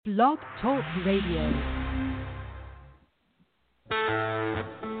Blog Talk Radio.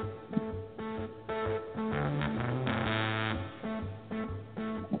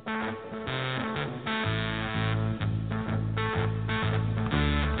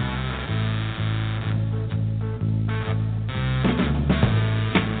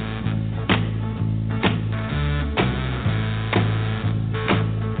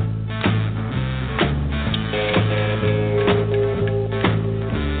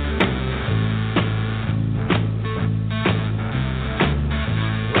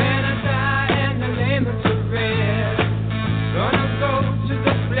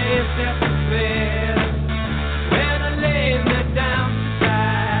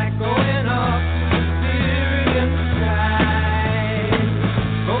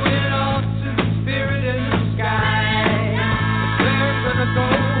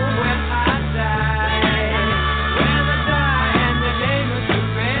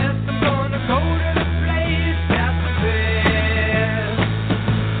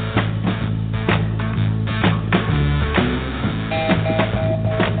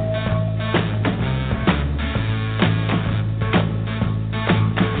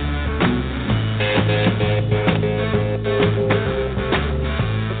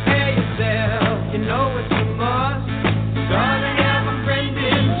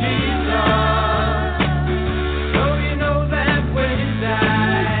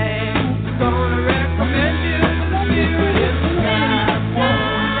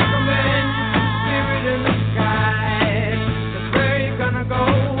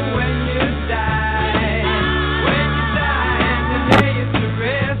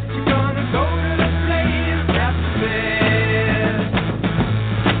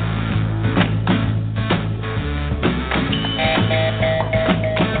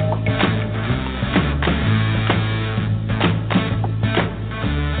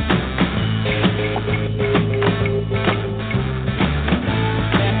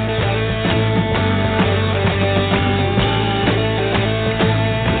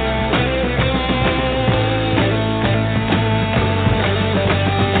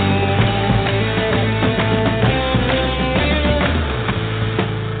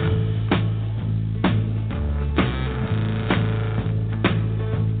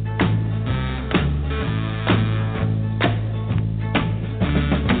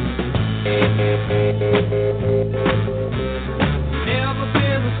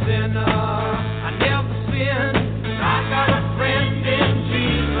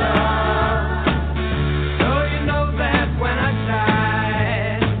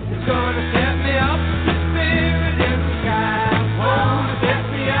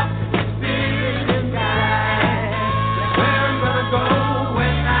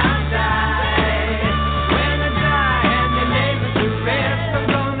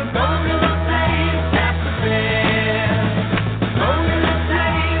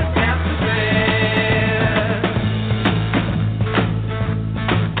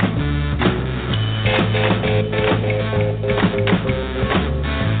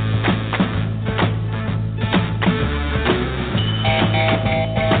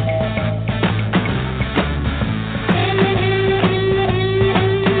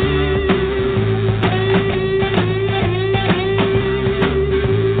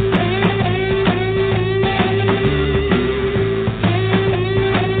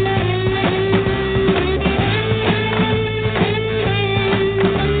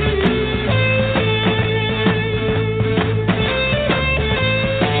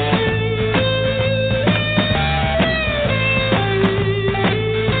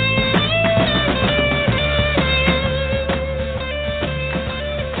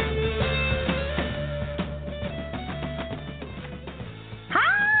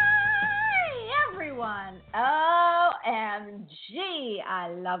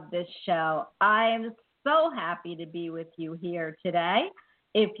 This show. I am so happy to be with you here today.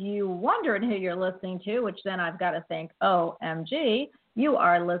 If you wondered who you're listening to, which then I've got to think, OMG, you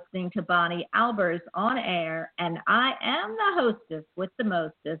are listening to Bonnie Albers on air, and I am the hostess with the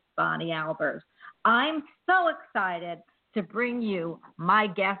mostest, Bonnie Albers. I'm so excited to bring you my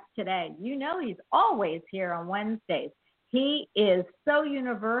guest today. You know he's always here on Wednesdays. He is so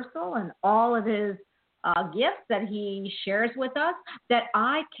universal in all of his gifts that he shares with us that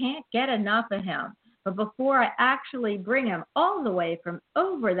I can't get enough of him. But before I actually bring him all the way from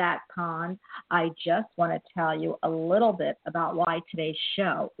over that pond, I just want to tell you a little bit about why today's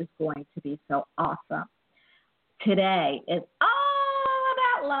show is going to be so awesome. Today is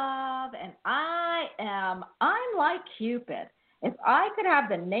all about love, and I'm like Cupid. If I could have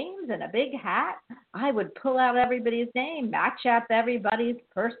the names in a big hat, I would pull out everybody's name, match up everybody's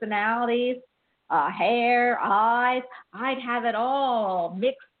personalities, hair, eyes. I'd have it all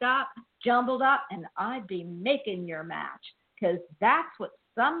mixed up, jumbled up, and I'd be making your match because that's what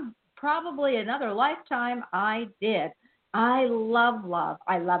probably another lifetime I did. I love love.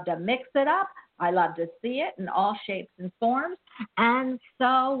 I love to mix it up. I love to see it in all shapes and forms. And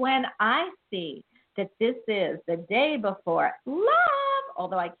so when I see that this is the day before love,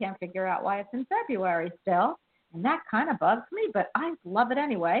 although I can't figure out why it's in February still, and that kind of bugs me, but I love it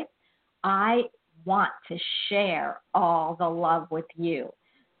anyway. I want to share all the love with you.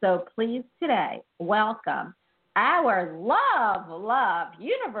 So please today, welcome our love,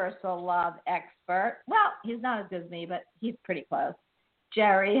 universal love expert. Well, he's not as good as me, but he's pretty close.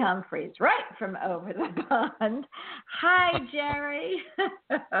 Jerry Humphreys, right from over the pond. Hi, Jerry.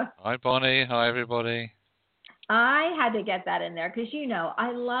 Hi, Bonnie. Hi, everybody. I had to get that in there because,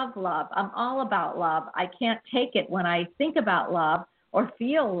 I love love. I'm all about love. I can't take it when I think about love or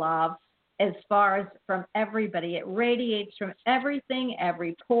feel love as far as from everybody. It radiates from everything,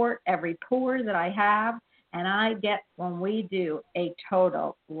 every pore that I have, and I get when we do a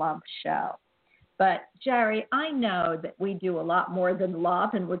total love show. But, Jerry, I know that we do a lot more than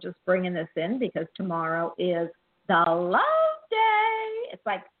love, and we're just bringing this in because tomorrow is the love day. It's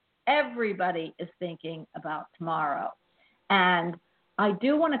like everybody is thinking about tomorrow. And I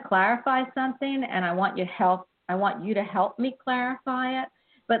do want to clarify something, and I want you to help me clarify it.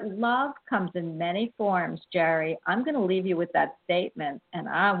 But love comes in many forms, Jerry. I'm going to leave you with that statement, and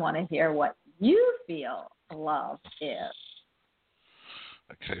I want to hear what you feel love is.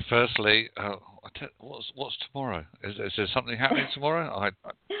 Okay, firstly, what's tomorrow? Is there something happening tomorrow?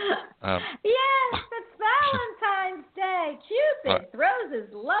 Yes, it's Valentine's Day. Cupid Right. throws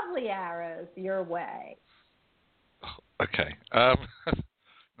his lovely arrows your way. Okay.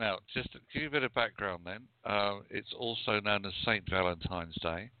 Now, just to give you a bit of background then, it's also known as St. Valentine's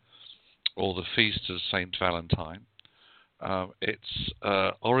Day, or the Feast of St. Valentine. Its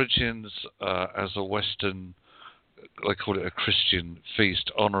origins as a Western, they call it a Christian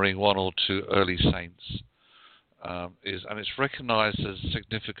feast, honouring one or two early saints, and it's recognised as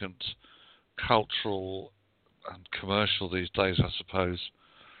significant cultural and commercial these days, I suppose,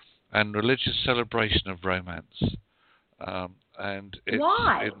 and religious celebration of romance. And it's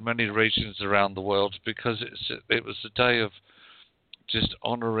Why? in many regions around the world because it was a day of just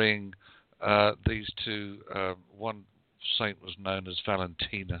honouring these two. One saint was known as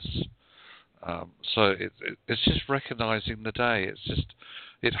Valentinus. So it's just recognising the day.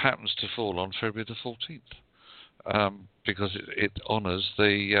 It happens to fall on February the 14th because it honours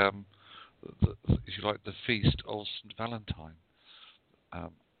the if you like, the feast of St. Valentine. I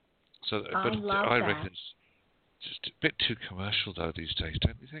love I that. reckon it's just a bit too commercial though these days,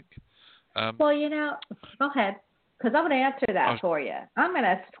 don't you think? Well, go ahead, because I'm going to answer that for you. I'm going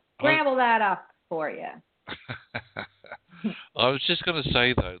to scramble that up for you. I was just going to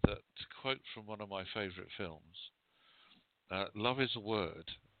say, though, that to quote from one of my favourite films, love is a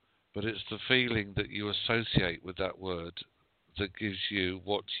word, but it's the feeling that you associate with that word that gives you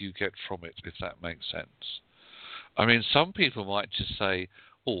what you get from it, if that makes sense. I mean, some people might just say,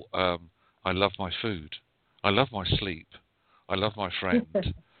 I love my food, I love my sleep, I love my friend.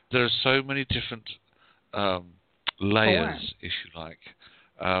 There are so many different layers, if you like,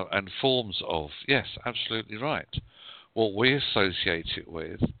 and forms of, yes, absolutely right. What we associate it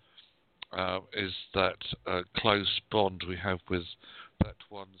with is that close bond we have with that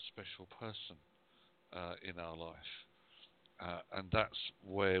one special person in our life, and that's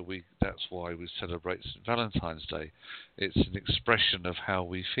why we celebrate St. Valentine's Day. It's an expression of how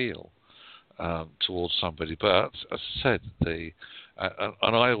we feel towards somebody. But as I said,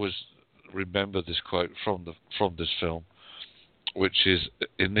 and I always remember this quote from this film, which is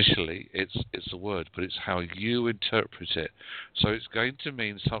initially it's a word, but it's how you interpret it. So it's going to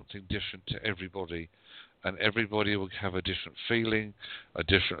mean something different to everybody, and everybody will have a different feeling, a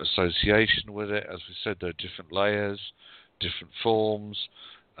different association with it. As we said, there are different layers, different forms,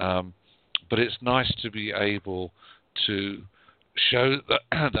 but it's nice to be able to show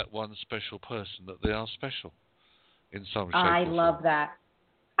that one special person that they are special in some shape. I love that.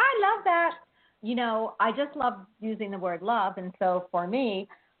 I just love using the word love. And so for me,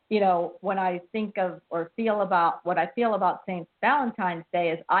 when I think of or feel about what I feel about St. Valentine's Day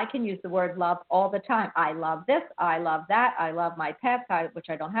is I can use the word love all the time. I love this. I love that. I love my pets, which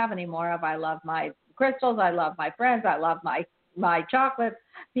I don't have any more of. I love my crystals. I love my friends. I love my chocolates,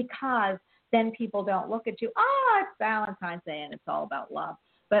 because then people don't look at you, it's Valentine's Day and it's all about love.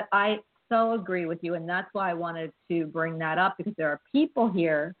 But I so agree with you, and that's why I wanted to bring that up, because there are people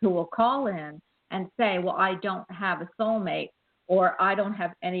here who will call in and say, well, I don't have a soulmate, or I don't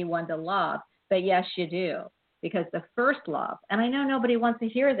have anyone to love. But yes, you do, because the first love, and I know nobody wants to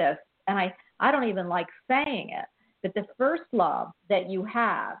hear this, and I don't even like saying it, but the first love that you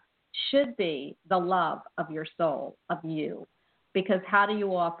have should be the love of your soul, of you. Because how do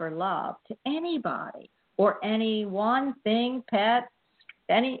you offer love to anybody or any one thing, pet,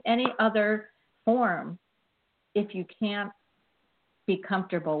 any other form, if you can't be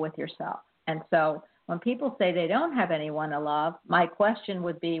comfortable with yourself? And so when people say they don't have anyone to love, my question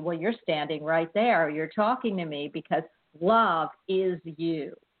would be, well, you're standing right there. You're talking to me, because love is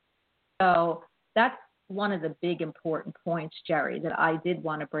you. So that's one of the big important points, Jerry, that I did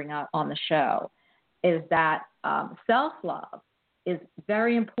want to bring up on the show, is that self-love is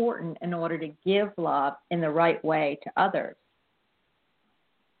very important in order to give love in the right way to others.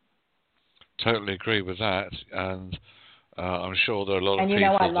 Totally agree with that, and I'm sure there are a lot of people. And you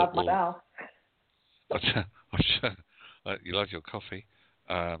know, I that love will, myself. You like your coffee?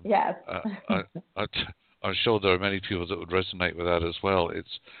 Yes. I'm sure there are many people that would resonate with that as well.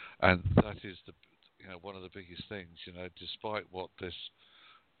 And that is one of the biggest things. Despite what this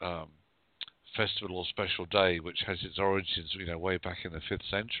festival or special day, which has its origins, way back in the 5th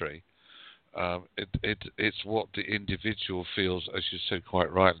century, it's what the individual feels, as you said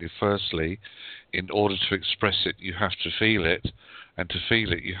quite rightly. Firstly, in order to express it, you have to feel it, and to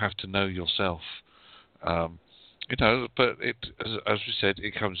feel it, you have to know yourself. But as we said,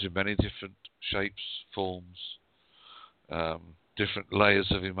 it comes in many different shapes, forms, different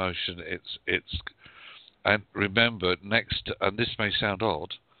layers of emotion. And remember, and this may sound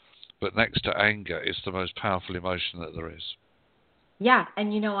odd, but next to anger, it's the most powerful emotion that there is. Yeah,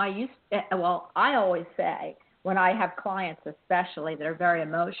 and I always say, when I have clients especially that are very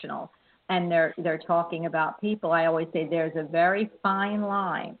emotional and they're talking about people, I always say there's a very fine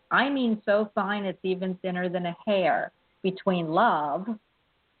line. I mean so fine it's even thinner than a hair, between love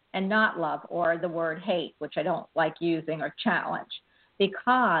and not love, or the word hate, which I don't like using, or challenge,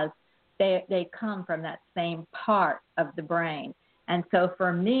 because they come from that same part of the brain. And so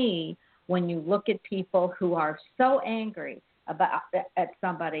for me, when you look at people who are so angry at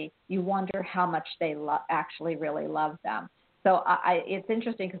somebody, you wonder how much they actually really love them. So it's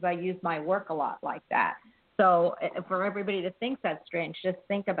interesting, because I use my work a lot like that. So for everybody to think that's strange, just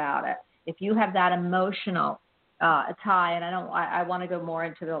think about it. If you have that emotional tie, and I want to go more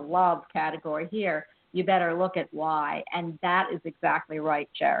into the love category here, you better look at why. And that is exactly right,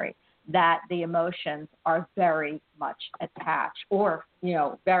 Jerry, that the emotions are very much attached, or,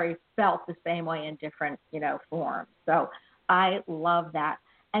 very felt the same way in different, forms. So I love that.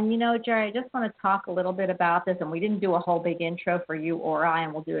 And, Jerry, I just want to talk a little bit about this, and we didn't do a whole big intro for you or I,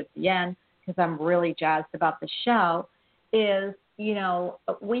 and we'll do it at the end, because I'm really jazzed about the show, is, we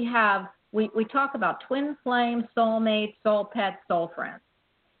talk about twin flames, soulmates, soul pets, soul friends,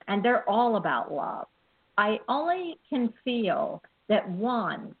 and they're all about love. I only can feel that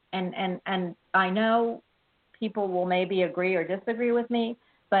one, and I know people will maybe agree or disagree with me,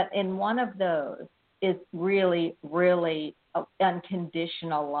 but in one of those is really, really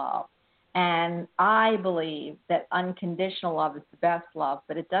unconditional love. And I believe that unconditional love is the best love,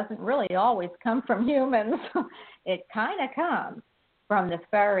 but it doesn't really always come from humans. It kind of comes from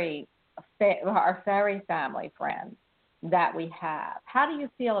our fairy family friends that we have. How do you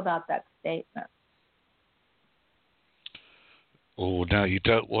feel about that statement? Oh, now you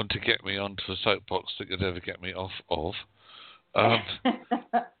don't want to get me onto a soapbox that could ever get me off of.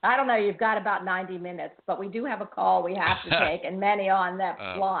 I don't know. You've got about 90 minutes, but we do have a call we have to take, and many on that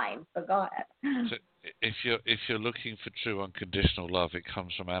line. So go ahead. So if you're looking for true unconditional love, it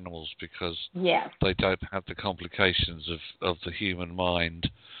comes from animals, because yes, they don't have the complications of the human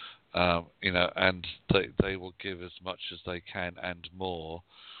mind, and they will give as much as they can and more.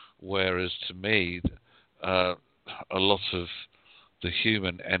 Whereas to me, a lot of the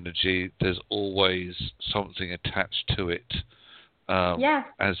human energy, there's always something attached to it. yes.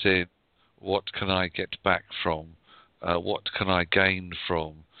 As in, what can I get back from? What can I gain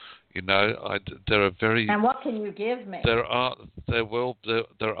from? There are very. And what can you give me? There are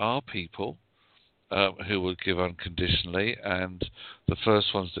people who will give unconditionally, and the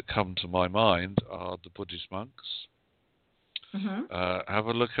first ones that come to my mind are the Buddhist monks. Mm-hmm. Have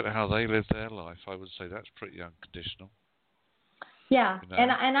a look at how they live their life. I would say that's pretty unconditional. Yeah,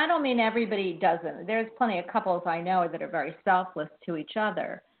 and I don't mean everybody doesn't. There's plenty of couples I know that are very selfless to each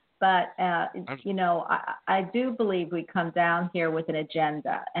other. But, I do believe we come down here with an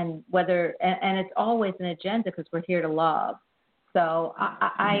agenda, and and it's always an agenda, because we're here to love. So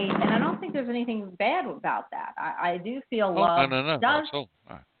and I don't think there's anything bad about that. I do feel love no, does, not at all.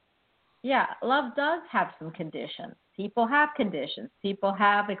 No. yeah, love does have some conditions. People have conditions. People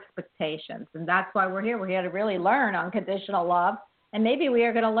have expectations, and that's why we're here. We're here to really learn unconditional love, and maybe we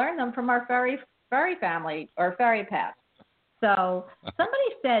are going to learn them from our fairy family or fairy pets. So somebody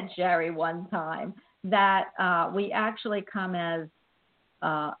said, Jerry, one time that we actually come as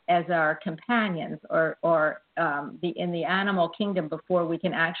our companions or in the animal kingdom before we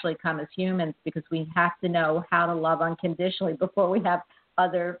can actually come as humans, because we have to know how to love unconditionally before we have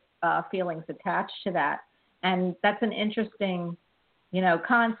other feelings attached to that. And that's an interesting,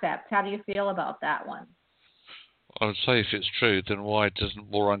 concept. How do you feel about that one? I would say if it's true, then why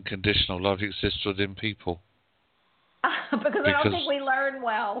doesn't more unconditional love exist within people? Because I don't think we learn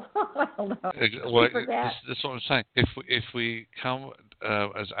well. I don't know. Well, that's what I'm saying. If we come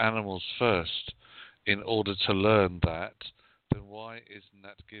as animals first in order to learn that, then why isn't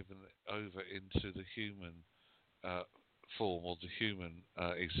that given over into the human form or the human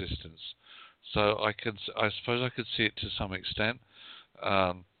existence? So I suppose I could see it to some extent,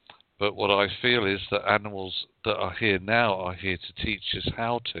 but what I feel is that animals that are here now are here to teach us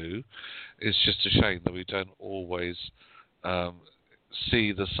how to. It's just a shame that we don't always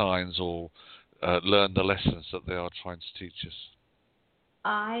see the signs or learn the lessons that they are trying to teach us.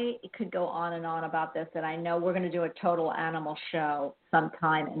 I could go on and on about this, and I know we're going to do a total animal show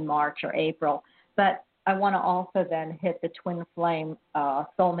sometime in March or April, but I want to also then hit the twin flame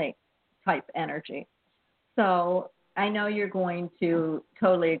soulmate type energy. So I know you're going to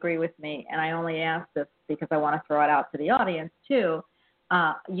totally agree with me, and I only ask this because I want to throw it out to the audience too.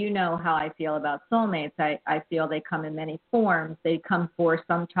 You know how I feel about soulmates. I feel they come in many forms. They come for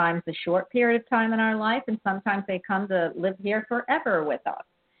sometimes a short period of time in our life, and sometimes they come to live here forever with us.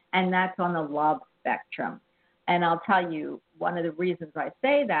 And that's on the love spectrum. And I'll tell you, one of the reasons I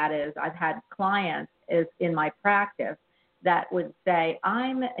say that is I've had clients in my practice that would say,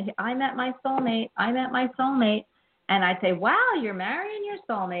 I met my soulmate. I met my soulmate. And I'd say, wow, you're marrying your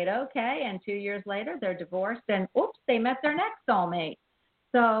soulmate. Okay. And 2 years later, they're divorced, and oops, they met their next soulmate.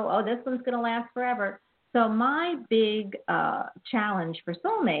 So, this one's going to last forever. So my big challenge for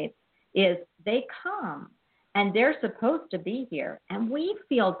soulmates is they come, and they're supposed to be here, and we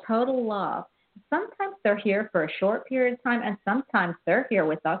feel total love. Sometimes they're here for a short period of time, and sometimes they're here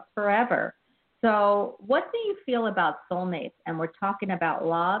with us forever. So what do you feel about soulmates? And we're talking about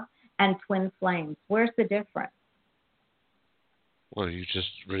love and twin flames. Where's the difference? Well, you just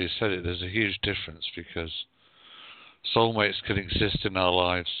really said it. There's a huge difference because soulmates can exist in our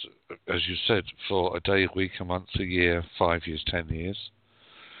lives, as you said, for a day, a week, a month, a year, 5 years, 10 years.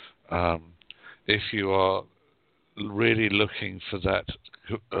 If you are really looking for that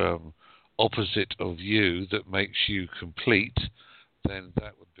opposite of you that makes you complete, then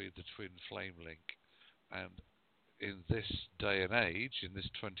that would be the twin flame link. And in this day and age, in this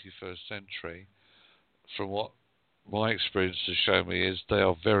 21st century, from what my experience has shown me, is they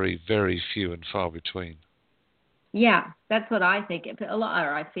are very, very few and far between. Yeah, that's what I think. I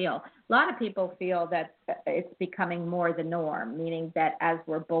feel. A lot of people feel that it's becoming more the norm, meaning that as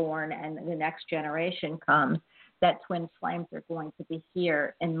we're born and the next generation comes, that twin flames are going to be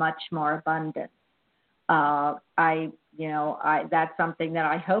here in much more abundance. That's something that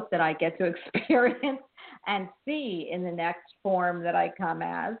I hope that I get to experience and see in the next form that I come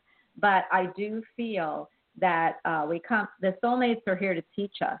as. But I do feel that the soulmates are here to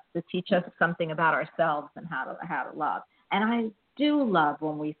teach us something about ourselves and how to love. And I do love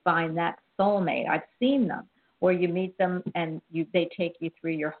when we find that soulmate. I've seen them where you meet them and they take you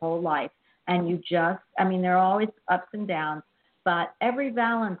through your whole life. And there are always ups and downs, but every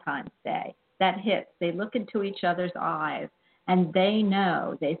Valentine's Day that hits, they look into each other's eyes and they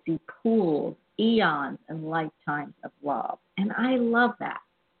know they see pools, eons, and lifetimes of love. And I love that.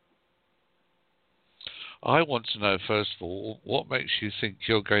 I want to know, first of all, what makes you think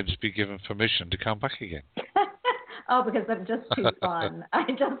you're going to be given permission to come back again? Oh, because I'm just too fun. I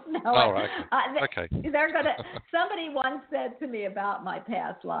just know oh, it. Okay. Somebody once said to me about my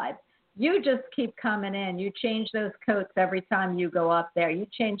past life, you just keep coming in. You change those coats every time you go up there. You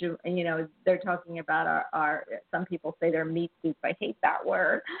change, they're talking about our some people say they're meat soup. I hate that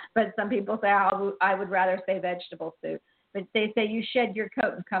word. But some people say, I would rather say vegetable soup. But they say you shed your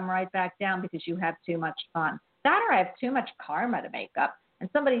coat and come right back down because you have too much fun. That or I have too much karma to make up. And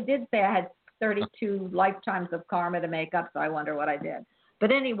somebody did say I had 32 lifetimes of karma to make up, so I wonder what I did.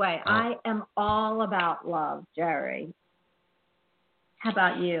 But anyway, I am all about love, Jerry. How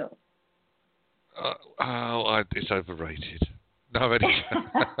about you? It's overrated. No, anyway.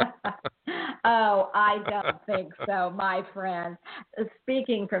 No, I don't think so, my friend.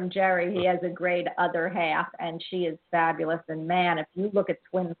 Speaking from Jerry, he has a great other half, and she is fabulous. And man, if you look at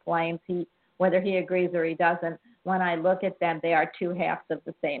twin flames, whether he agrees or he doesn't, when I look at them, they are two halves of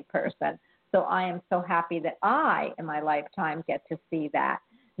the same person. So I am so happy that I, in my lifetime, get to see that.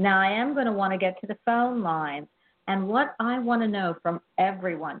 Now, I am going to want to get to the phone lines. And what I want to know from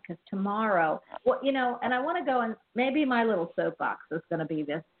everyone, because tomorrow, and I want to go, and maybe my little soapbox is going to be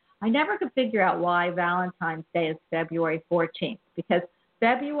this. I never could figure out why Valentine's Day is February 14th, because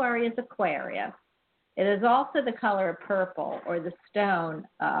February is Aquarius. It is also the color of purple, or the stone.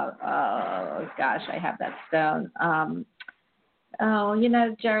 I have that stone.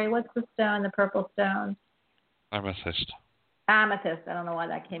 Jerry, what's the stone, the purple stone? Amethyst. Amethyst. I don't know why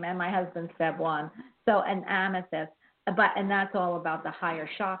that came in. My husband said one. So an amethyst. And that's all about the higher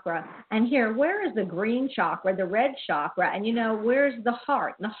chakra. And here, where is the green chakra, the red chakra? And, where's the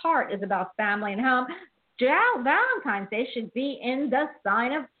heart? And the heart is about family and home. Valentine's Day should be in the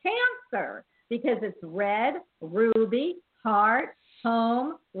sign of Cancer because it's red, ruby, heart,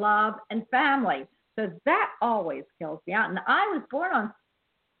 home, love, and family. So that always kills me out. And I was born on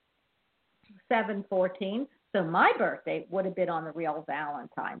 7/14, so my birthday would have been on the real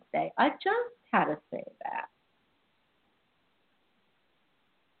Valentine's Day. I just had to say that.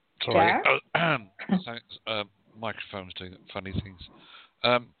 Sorry. Thanks. Microphone's doing funny things.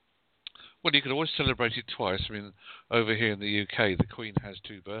 Well, you could always celebrate it twice. I mean, over here in the UK, the Queen has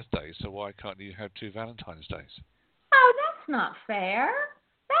 2 birthdays, so why can't you have 2 Valentine's Days? Oh, that's not fair.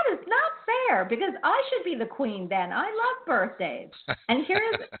 That is not fair, because I should be the queen then. I love birthdays. And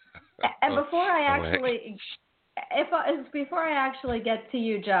before I actually get to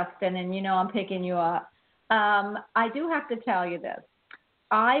you, Justin, and I'm picking you up, I do have to tell you this.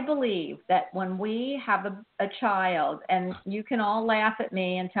 I believe that when we have a child, and you can all laugh at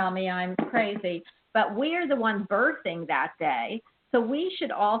me and tell me I'm crazy, but we're the one birthing that day, so we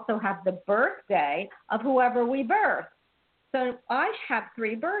should also have the birthday of whoever we birth. So I have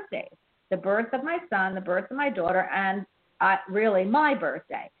 3 birthdays: the birth of my son, the birth of my daughter, and really my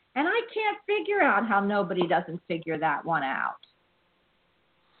birthday. And I can't figure out how nobody doesn't figure that one out.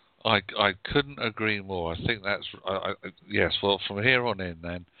 I couldn't agree more. I think that's yes. Well, from here on in,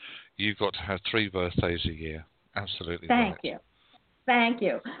 then you've got to have 3 birthdays a year. Absolutely. Thank you.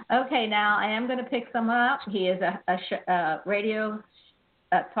 Okay, now I am going to pick someone up. He is a radio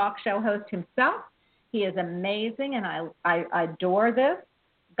talk show host himself. He is amazing, and I adore this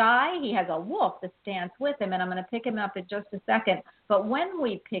guy. He has a wolf that stands with him, and I'm going to pick him up in just a second. But when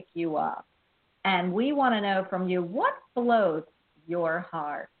we pick you up, and we want to know from you, what floats your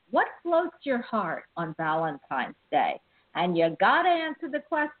heart? What floats your heart on Valentine's Day? And you got to answer the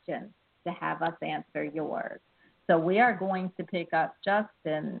question to have us answer yours. So we are going to pick up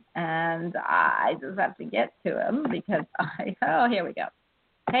Justin, and I just have to get to him because here we go.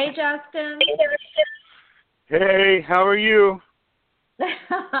 Hey, Justin. Hey, how are you?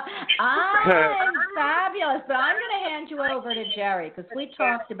 I'm fabulous, but I'm going to hand you over to Jerry because we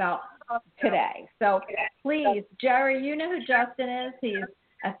talked about today. So please, Jerry, you know who Justin is. He's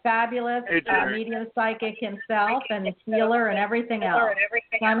a fabulous medium psychic himself and a healer and everything else.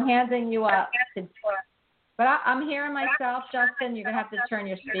 So I'm handing you up. But I'm hearing myself, Justin. You're going to have to turn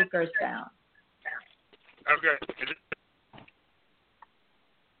your speakers down. Okay.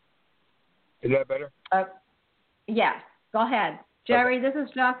 Is that better? Yes. Go ahead. Jerry, This is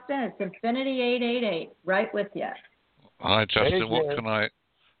Justin. It's Infinity 888. Right with you. Hi, Justin. Hey,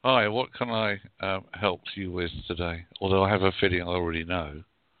 What can I help you with today? Although I have a feeling I already know.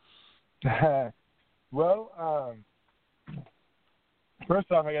 Well,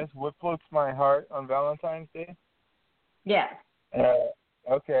 first off, I guess, what floats my heart on Valentine's Day? Yes.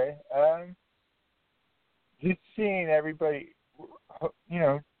 Okay. Just seeing everybody,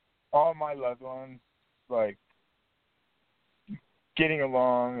 all my loved ones, like, getting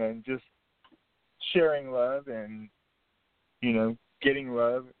along and just sharing love and, getting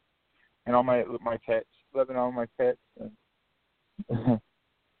love, and all my pets, loving all my pets. And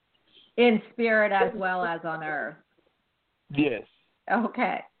in spirit as well as on earth. Yes.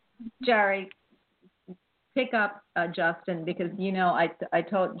 Okay. Jerry, pick up Justin because, I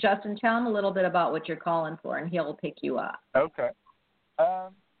told Justin, tell him a little bit about what you're calling for, and he'll pick you up. Okay.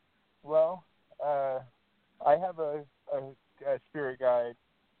 Well, I have a spirit guide,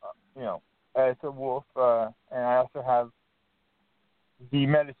 it's a wolf, and I also have the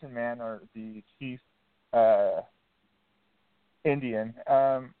medicine man, or the chief Indian.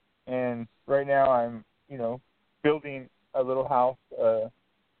 And right now I'm, building a little house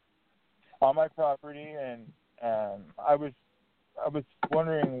on my property, and I was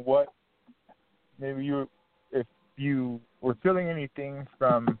wondering what maybe if you were feeling anything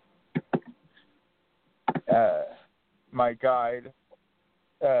from my guide,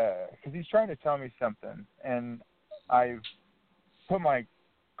 because he's trying to tell me something, and I've put my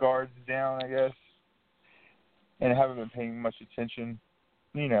guards down, I guess, and haven't been paying much attention,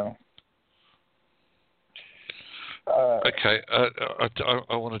 you know. Okay,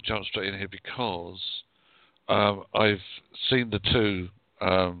 I want to jump straight in here because I've seen the two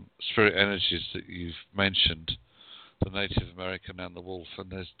spirit energies that you've mentioned, the Native American and the wolf,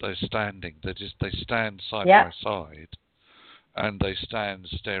 and they're standing. They stand side by side, and they stand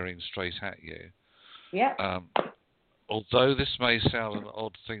staring straight at you. Yeah. Although this may sound an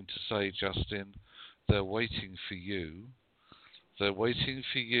odd thing to say, Justin, they're waiting for you. They're waiting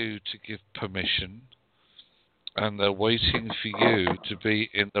for you to give permission, and they're waiting for you to be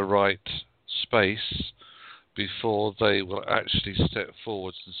in the right space before they will actually step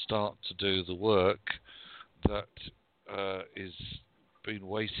forwards and start to do the work that is been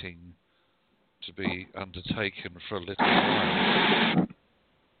waiting to be undertaken for a little while.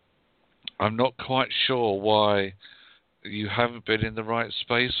 I'm not quite sure why you haven't been in the right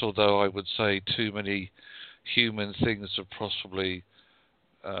space, although I would say too many human things have possibly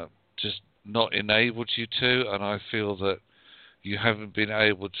just not enabled you to, and I feel that you haven't been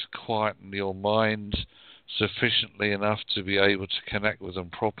able to quieten your mind sufficiently enough to be able to connect with them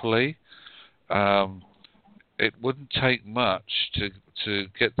properly. It wouldn't take much to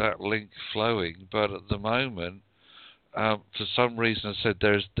get that link flowing, but at the moment, for some reason, I said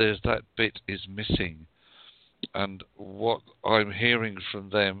there's that bit is missing, and what I'm hearing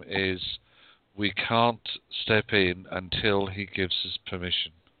from them is we can't step in until he gives us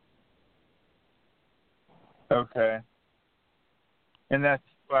permission. Okay. And that's,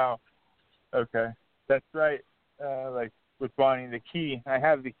 wow. Okay. That's right. Like with Bonnie, the key. I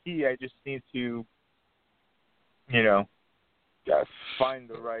have the key. I just need to, you know, find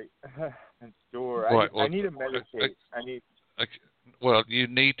the right door. Right. I need to meditate. Well, you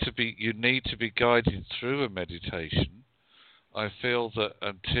need to be guided through a meditation. I feel that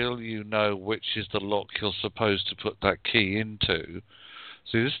until you know which is the lock you're supposed to put that key into.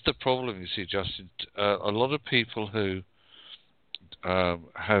 See, this is the problem, you see, Justin. A lot of people who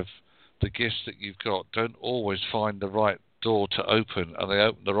have the gifts that you've got don't always find the right door to open, and they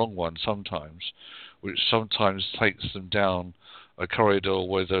open the wrong one sometimes, which sometimes takes them down a corridor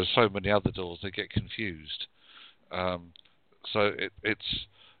where there are so many other doors they get confused. So it's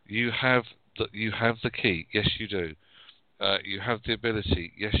you have the key. Yes, you do. You have the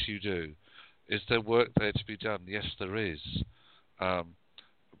ability. Yes, you do. Is there work there to be done? Yes, there is.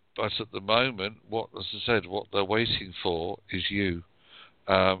 But at the moment, as I said, what they're waiting for is you.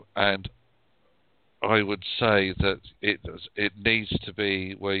 And I would say that it needs to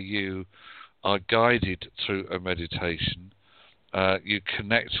be where you are guided through a meditation. You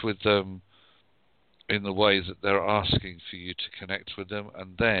connect with them in the way that they're asking for you to connect with them,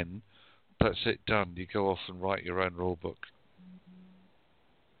 and then that's it, done. You go off and write your own rule book.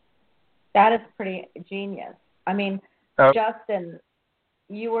 That is pretty genius. I mean, Justin,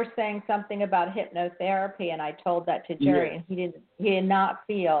 you were saying something about hypnotherapy, and I told that to Jerry, and he did not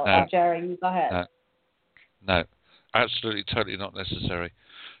feel. No. Jerry, you go ahead. No, absolutely, totally not necessary.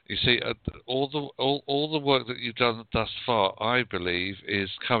 You see, all the work that you've done thus far, I believe, is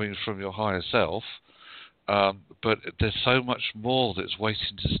coming from your higher self. But there's so much more that's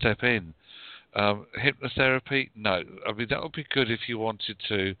waiting to step in. Hypnotherapy, no. I mean, that would be good if you wanted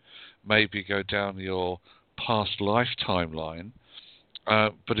to maybe go down your past life timeline,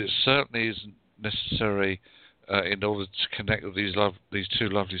 but it certainly isn't necessary in order to connect with these two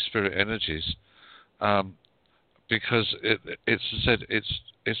lovely spirit energies, because it's said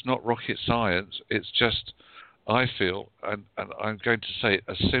it's not rocket science. It's just, I feel, and I'm going to say,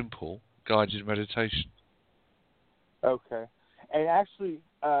 a simple guided meditation. Okay. And actually,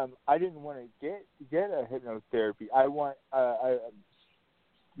 I didn't want to get a hypnotherapy.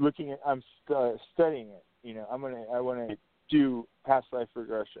 I'm studying it. You know, I want to do past life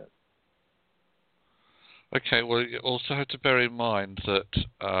regression. Okay. Well, you also have to bear in mind that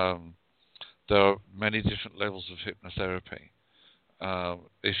there are many different levels of hypnotherapy.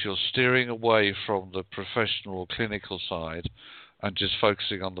 If you're steering away from the professional or clinical side and just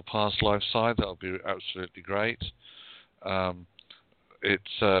focusing on the past life side, that'll be absolutely great.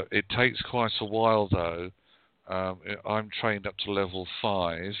 It takes quite a while, though. I'm trained up to level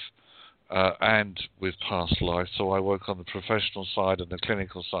 5 and with past life, so I work on the professional side and the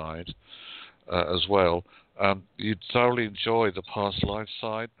clinical side as well. You'd thoroughly enjoy the past life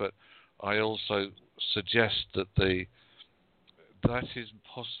side, but I also suggest that the that is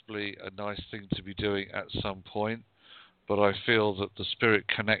possibly a nice thing to be doing at some point, but I feel that the spirit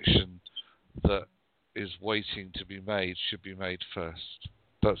connection that is waiting to be made should be made first.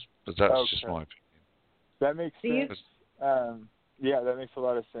 But that's just my opinion. That makes sense. Yeah, that makes a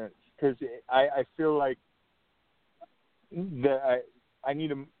lot of sense, because I feel like that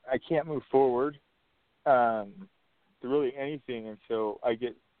I can't move forward to really anything until I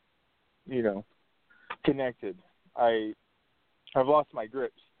get, connected. I've lost my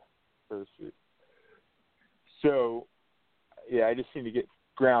grips, so to speak. So, yeah, I just need to get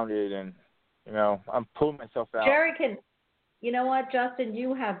grounded, and I'm pulling myself out. Jerry can. You know what, Justin?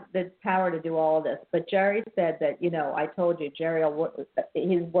 You have the power to do all of this. But Jerry said that, I told you, Jerry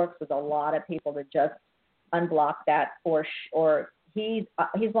he works with a lot of people to just unblock that, or he's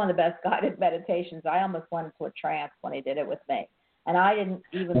one of the best guided meditations. I almost went into a trance when he did it with me, and I didn't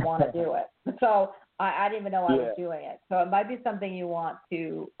even want to do it. So I didn't even know I was doing it. So it might be something you want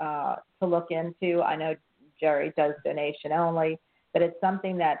to look into. I know Jerry does donation only, but it's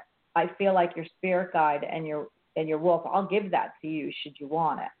something that I feel like your spirit guide and your wolf, I'll give that to you should you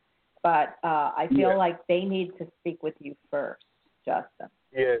want it. But I feel like they need to speak with you first, Justin.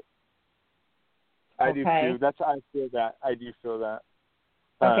 Yeah. I do too. I feel that. I do feel that.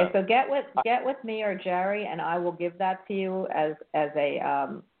 Okay, so get with me or Jerry, and I will give that to you as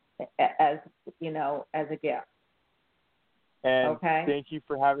a gift. And thank you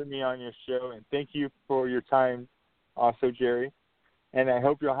for having me on your show, and thank you for your time, also, Jerry. And I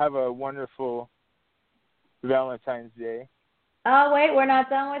hope you'll have a wonderful Valentine's Day. Oh, wait, we're not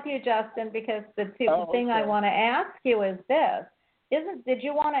done with you, Justin, because the thing I want to ask you is this. Did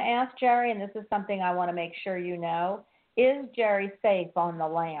you want to ask Jerry, and this is something I want to make sure you know, is Jerry safe on the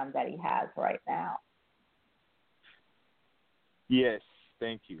land that he has right now? Yes,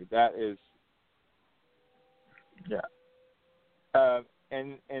 thank you. That is,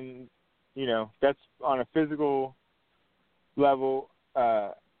 and that's on a physical level,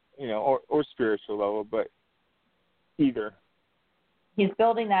 or spiritual level, but either. He's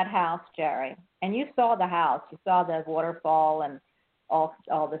building that house, Jerry, and you saw the house. You saw the waterfall and all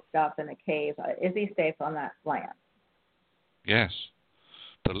the stuff in the cave. Is he safe on that land? Yes.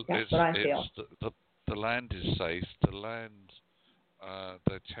 That's what I feel. The land is safe. The land,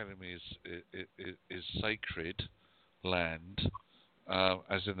 they're telling me, is sacred land,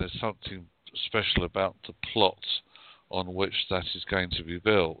 as in there's something special about the plot on which that is going to be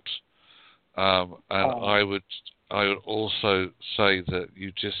built. I would also say that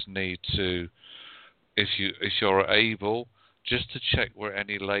you just need to, if you're able, just to check where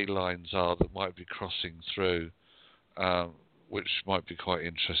any ley lines are that might be crossing through, which might be quite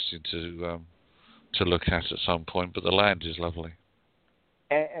interesting to look at some point. But the land is lovely.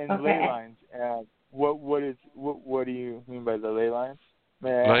 And ley lines. What do you mean by the ley lines?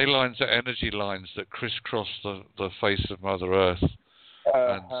 Ley lines are energy lines that crisscross the face of Mother Earth.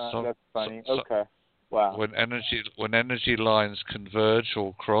 That's funny. Okay. Wow. When energy lines converge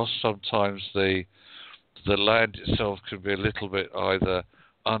or cross, sometimes the land itself can be a little bit either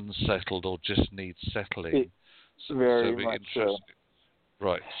unsettled or just needs settling. Very much so.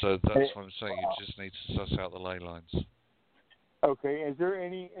 Right. So that's what I'm saying. You just need to suss out the ley lines. Okay. Is there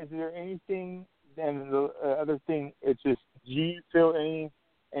anything? And the other thing, it's just, do you feel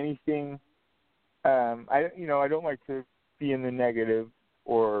anything? I don't like to be in the negative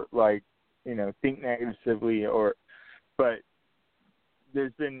or think negatively, but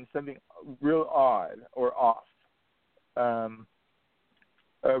there's been something real odd or off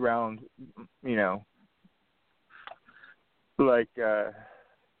around,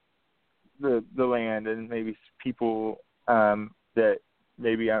 the land and maybe people that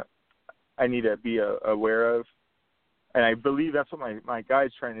maybe I need to be aware of. And I believe that's what my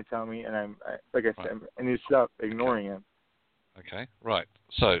guide's trying to tell me, and I need to stop ignoring him. Okay, right.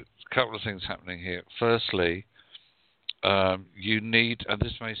 So, a couple of things happening here. Firstly, you need, and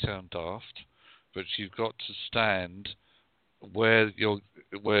this may sound daft, but you've got to stand where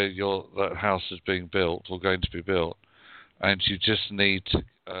that house is being built or going to be built, and you just need to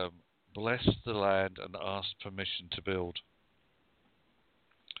bless the land and ask permission to build,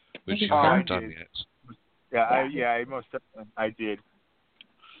 which you haven't done yet. I most definitely I did.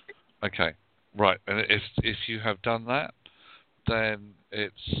 Okay, right. And if you have done that, then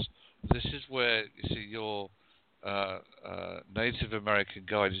this is where you see your Native American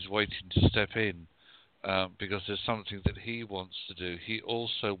guide is waiting to step in, because there's something that he wants to do. He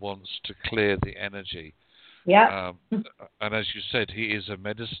also wants to clear the energy. Yeah. And as you said, he is a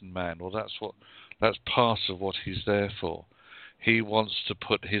medicine man. Well, that's part of what he's there for. He wants to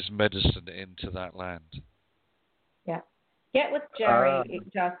put his medicine into that land. Yeah. Get with Jerry,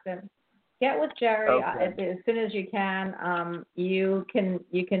 Justin. Get with Jerry as soon as you can. You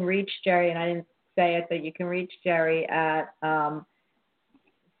can reach Jerry, and I didn't say it, but you can reach Jerry at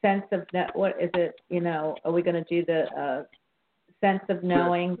sense of what is it? Are we going to do the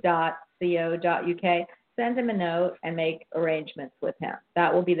senseofknowing.co.uk? Send him a note and make arrangements with him.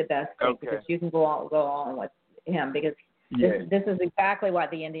 That will be the best thing because you can go on with him because this is exactly why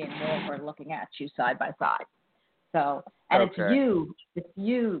the Indian Wolf are looking at you side by side. So, and it's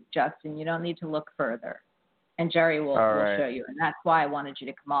you, Justin. You don't need to look further. And Jerry will show you. And that's why I wanted you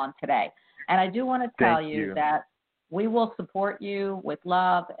to come on today. And I do want to tell you that we will support you with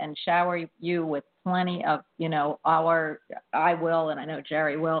love and shower you with plenty of, I will, and I know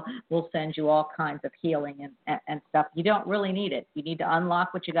Jerry will send you all kinds of healing and stuff. You don't really need it. You need to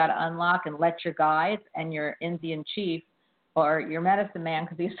unlock what you got to unlock and let your guides and your Indian chief or your medicine man,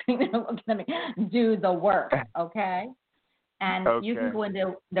 because he's sitting there looking at me, do the work, okay? And you can go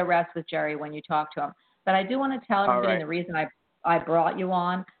into the rest with Jerry when you talk to him. But I do want to tell everybody the reason I brought you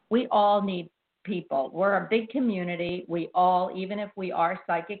on, we all need people. We're a big community. We all, even if we are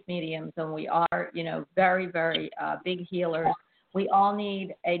psychic mediums and we are, very, very big healers, we all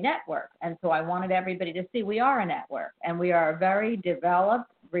need a network. And so I wanted everybody to see we are a network and we are a very developed,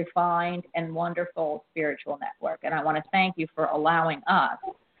 refined, and wonderful spiritual network. And I want to thank you for allowing us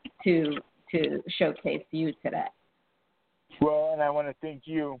to showcase you today. Well, and I want to thank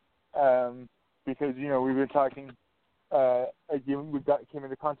you because, we've been talking. Again, came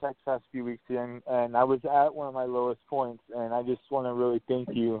into contact the past few weeks, and I was at one of my lowest points, and I just want to really thank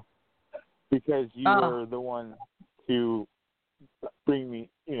you because you were the one to bring me,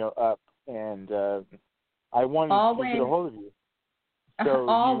 up, and I wanted to get a hold of you. So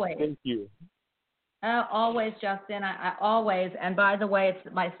thank you. Always, Justin. I always, and by the way,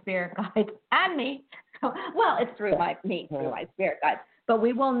 it's my spirit guides and me. Well, it's through my spirit guides, but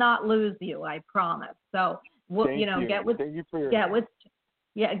we will not lose you. I promise. So. Get with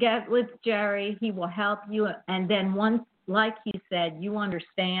Jerry. He will help you. And then once, like he said, you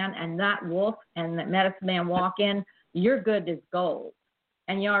understand, and that wolf and that medicine man walk in, you're good as gold.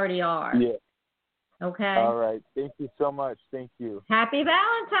 And you already are. Yeah. Okay? All right. Thank you so much. Thank you. Happy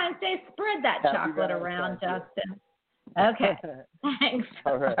Valentine's Day. Spread that chocolate around, Justin. Okay. Thanks.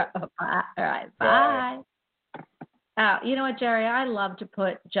 All right. All right. Bye. You know what, Jerry? I love to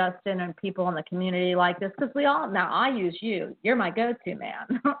put Justin and people in the community like this because I use you. You're my go-to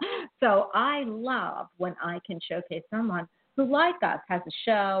man. So I love when I can showcase someone who, like us, has a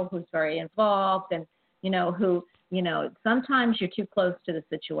show, who's very involved, and, who, sometimes you're too close to the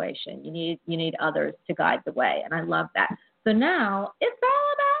situation. You need others to guide the way, and I love that. So now it's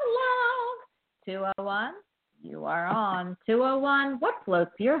all about love. 201, you are on. 201, what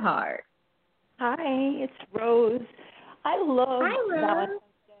floats your heart? Hi, it's Rose. I love Valentine's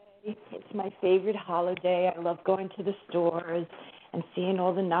Day. It's my favorite holiday. I love going to the stores and seeing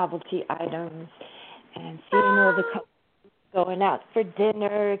all the novelty items and seeing all the couples going out for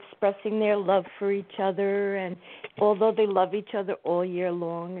dinner, expressing their love for each other. And although they love each other all year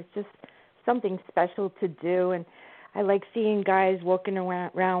long, it's just something special to do. And I like seeing guys walking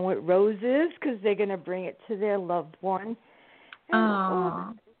around with roses because they're going to bring it to their loved one.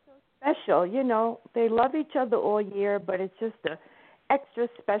 And, special, they love each other all year, but it's just an extra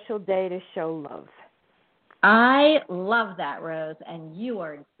special day to show love. I love that, Rose, and you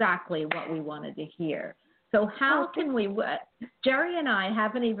are exactly what we wanted to hear. So how can we, Jerry and I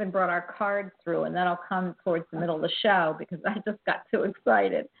haven't even brought our cards through, and that'll come towards the middle of the show because I just got too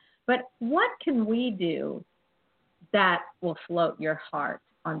excited. But what can we do that will float your heart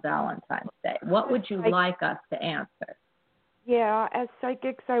on Valentine's Day? What would you like us to answer? Yeah, as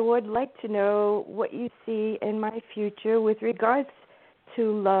psychics, I would like to know what you see in my future with regards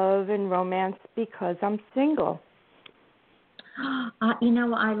to love and romance because I'm single.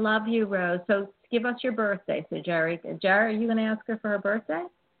 I love you, Rose. So give us your birthday. So, Jerry, are you going to ask her for her birthday?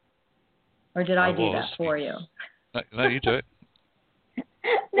 Or did I do that for you? No, you do it.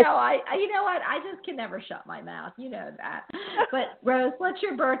 No, you know what? I just can never shut my mouth. You know that. But, Rose, what's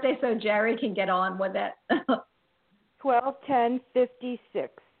your birthday so Jerry can get on with it? 12/10/56.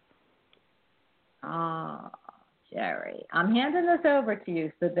 Oh, Jerry, I'm handing this over to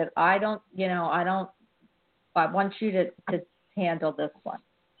you so that I want you to handle this one.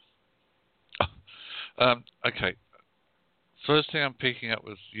 Okay. First thing I'm picking up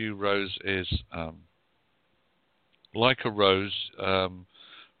with you, Rose, is like a rose,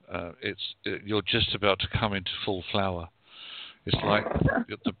 you're just about to come into full flower. It's like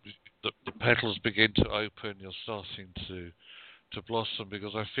the petals begin to open, you're starting to blossom,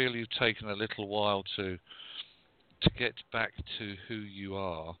 because I feel you've taken a little while to to get back to who you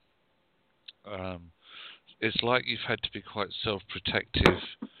are, it's like you've had to be quite self-protective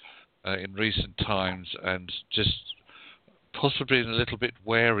in recent times, and just possibly a little bit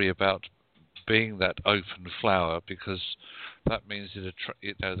wary about being that open flower, because that means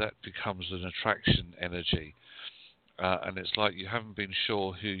that becomes an attraction energy, and it's like you haven't been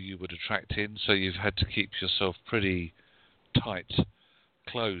sure who you would attract in, so you've had to keep yourself pretty tight,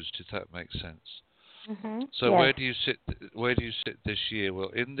 closed, if that makes sense. Mm-hmm. So yes. where do you sit? Where do you sit this year? Well,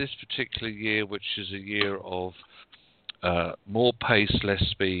 in this particular year, which is a year of more pace, less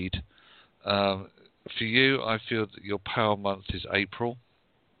speed. For you, I feel that your power month is April.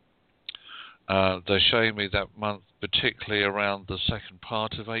 They're showing me that month, particularly around the second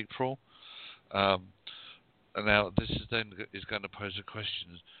part of April. Now, this is going to pose a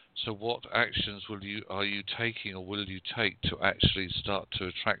question. So, what actions are you taking, or will you take to actually start to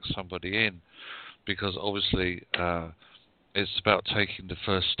attract somebody in? Because obviously, it's about taking the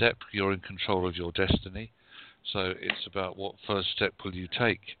first step. You're in control of your destiny. So it's about what first step will you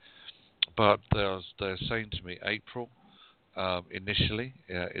take. But they're saying to me April initially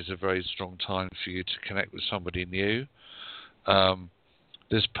is a very strong time for you to connect with somebody new.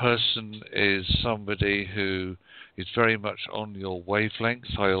 This person is somebody who is very much on your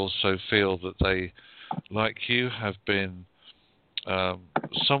wavelength. I also feel that they, like you, have been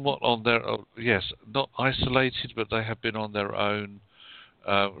somewhat on their own, yes, not isolated, but they have been on their own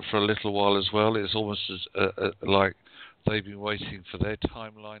for a little while as well. It's almost as like they've been waiting for their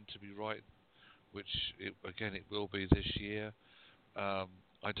timeline to be right, which it will be this year.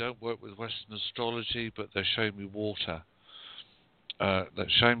 I don't work with Western astrology, but they're showing me water.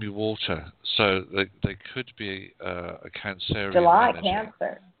 So they could be a Cancerian July energy.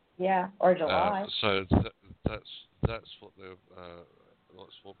 Cancer, yeah, or July. So that's what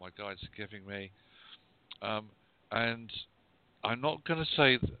that's what my guides are giving me, and I'm not going to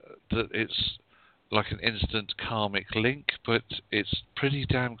say that it's like an instant karmic link, but it's pretty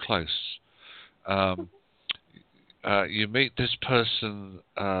damn close. You meet this person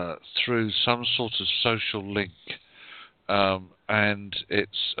through some sort of social link, and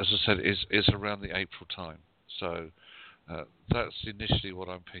it's, as I said, it's around the April time. So that's initially what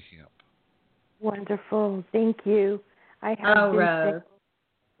I'm picking up. Wonderful. Thank you. I have been Rose. sick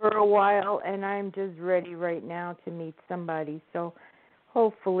for a while, and I'm just ready right now to meet somebody. So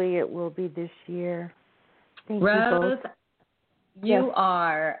hopefully it will be this year. Thank Rose, you both. You Yes.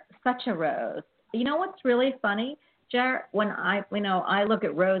 are such a rose. You know what's really funny, Jer? When I look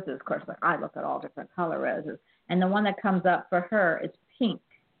at roses, of course, I look at all different color roses, and the one that comes up for her is pink.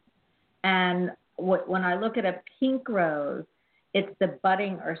 And when I look at a pink rose, it's the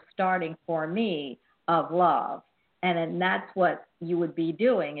budding or starting for me of love. And then that's what you would be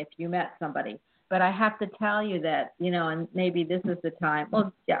doing if you met somebody. But I have to tell you that, and maybe this is the time.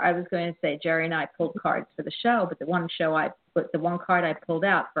 Well, yeah, I was going to say Jerry and I pulled cards for the show, but the one card I pulled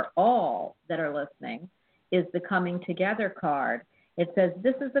out for all that are listening is the Coming Together card. It says,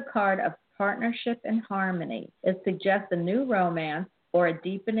 this is a card of partnership and harmony. It suggests a new romance or a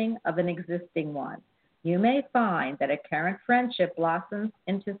deepening of an existing one. You may find that a current friendship blossoms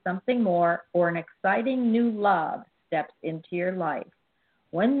into something more, or an exciting new love steps into your life.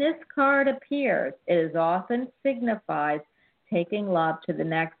 When this card appears, it is often signifies taking love to the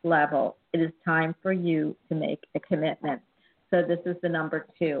next level. It is time for you to make a commitment. So this is the number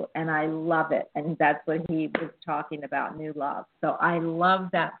 2, and I love it. And that's what he was talking about, new love. So I love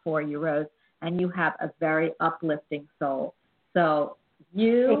that for you, Rose. And you have a very uplifting soul. So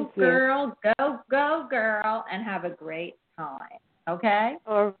you, girl, go, girl, and have a great time. Okay?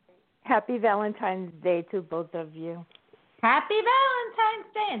 All right. Happy Valentine's Day to both of you. Happy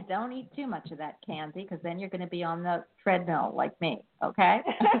Valentine's Day, and don't eat too much of that candy, because then you're going to be on the treadmill like me, okay?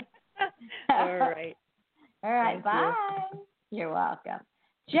 All right. All right, Thank bye. You're welcome.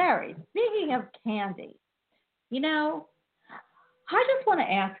 Jerry, speaking of candy, I just want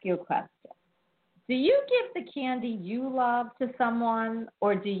to ask you a question. Do you give the candy you love to someone,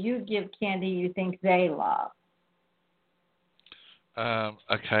 or do you give candy you think they love?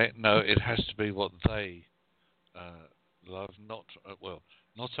 Okay, no, it has to be what they love. Not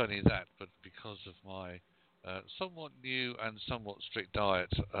only that, but because of my somewhat new and somewhat strict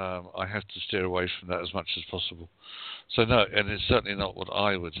diet, I have to steer away from that as much as possible. So no, and it's certainly not what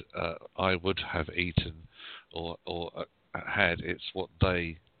I would have eaten or had. It's what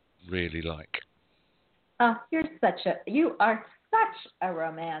they really like. Oh, you are such a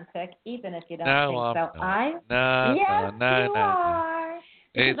romantic, even if you don't think so. No, yes, no, you no. are.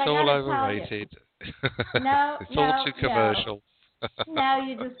 It's all overrated. No, it's all too commercial. No,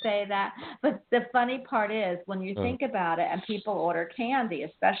 you just say that. But the funny part is when you think about it and people order candy,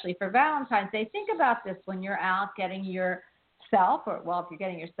 especially for Valentine's Day, think about this when you're out getting yourself, or, well, if you're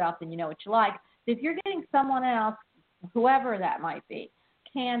getting yourself, then you know what you like. If you're getting someone else, whoever that might be,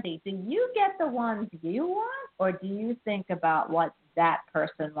 candy, do you get the ones you want, or do you think about what that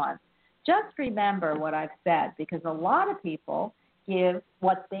person wants? Just remember what I've said, because a lot of people give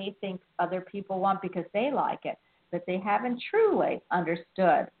what they think other people want because they like it, but they haven't truly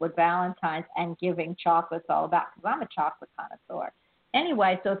understood what Valentine's and giving chocolate's all about, because I'm a chocolate connoisseur.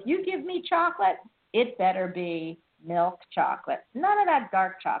 Anyway, so if you give me chocolate, it better be milk chocolate. None of that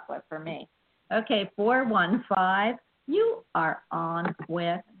dark chocolate for me. Okay, 415, you are on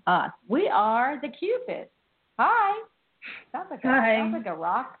with us. We are the Cupids. Hi. Sounds like a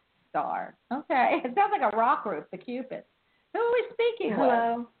rock star. Okay, it sounds like a rock group, the Cupids. Who are we speaking with?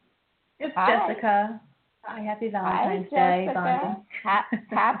 Hello. It's Hi. Jessica. Hi, happy Valentine's Day, Bonnie.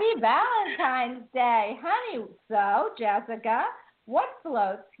 Happy Valentine's Day, honey. So, Jessica, what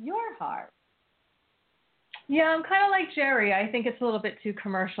floats your heart? Yeah, I'm kind of like Jerry. I think it's a little bit too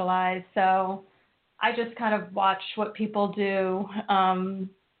commercialized, so I just kind of watch what people do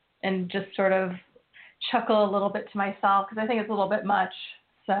and just sort of chuckle a little bit to myself because I think it's a little bit much.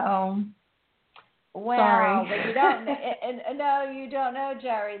 So, well, sorry. But you don't. No, you don't know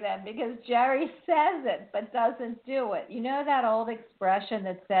Jerry then, because Jerry says it but doesn't do it. You know that old expression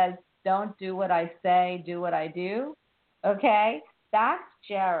that says, "Don't do what I say, do what I do." Okay, that's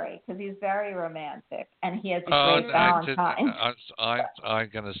Jerry, because he's very romantic and he has a great Valentine. I'm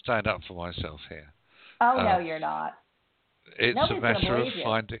going to stand up for myself here. Oh no, you're not. It's Nobody's a matter of you.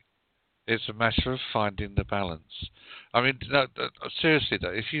 finding. It's a matter of finding the balance. I mean, no, seriously though,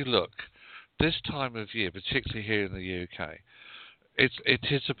 if you look, this time of year, particularly here in the UK, it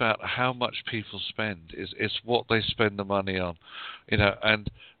is about how much people spend. It's what they spend the money on, And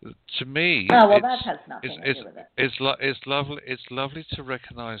to me, that has nothing to do with it. It's lovely to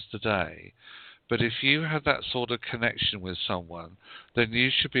recognise the day, but if you have that sort of connection with someone, then you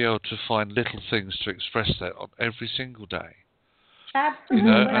should be able to find little things to express that on every single day.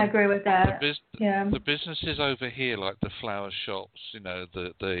 Absolutely, I agree with that. The businesses over here, like the flower shops,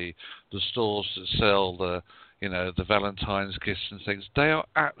 the stores that sell the Valentine's gifts and things, they are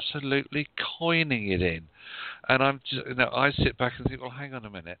absolutely coining it in. And I sit back and think, well, hang on a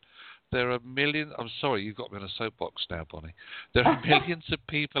minute. There are millions. I'm sorry, you've got me on a soapbox now, Bonnie. There are millions of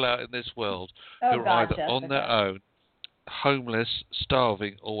people out in this world who are either on their own, homeless,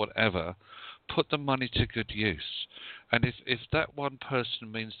 starving, or whatever. Put the money to good use. And if that one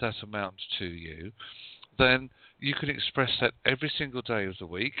person means that amount to you, then you can express that every single day of the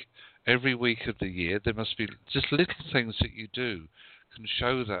week, every week of the year. There must be just little things that you do can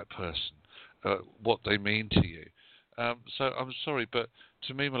show that person what they mean to you. So I'm sorry, but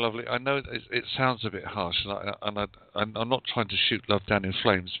to me, my lovely, I know it sounds a bit harsh, and I'm not trying to shoot love down in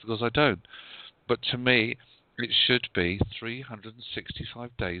flames, because I don't. But to me, it should be 365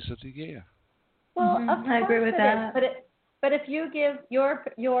 days of the year. Well, I agree with that. But if you give your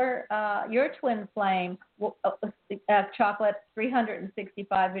twin flame chocolate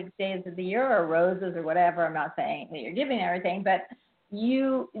 365 days of the year, or roses or whatever, I'm not saying that you're giving everything, but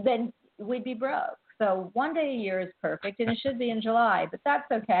then we'd be broke. So one day a year is perfect, and it should be in July, but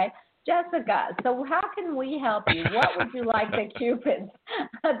that's okay. Jessica, so how can we help you? What would you like the Cupids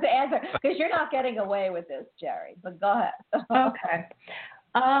to answer? Because you're not getting away with this, Jerry, but go ahead. Okay.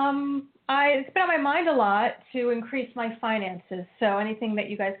 It's been on my mind a lot to increase my finances, so anything that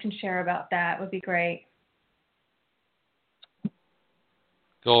you guys can share about that would be great.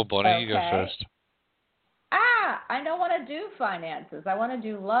 Go on, Bonnie, you go first. I don't want to do finances. I want to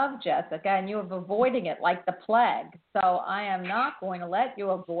do love, Jessica, and you are avoiding it like the plague. So I am not going to let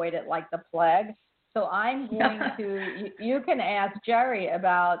you avoid it like the plague. So I'm going to, you can ask Jerry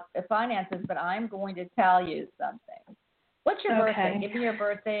about the finances, but I'm going to tell you something. What's your birthday? Give me your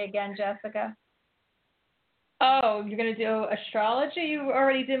birthday again, Jessica. Oh, you're going to do astrology? You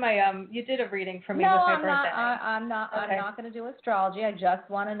already did you did a reading for me with my birthday. I'm not going to do astrology. I just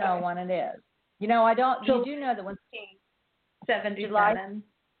want to know when it is. You do know that when 77.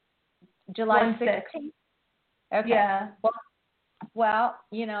 July 16th? Okay. Yeah. Well,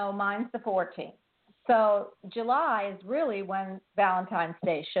 mine's the 14th. So July is really when Valentine's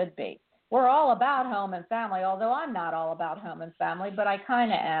Day should be. We're all about home and family, although I'm not all about home and family, but I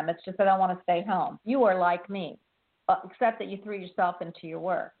kind of am. It's just that I want to stay home. You are like me, except that you threw yourself into your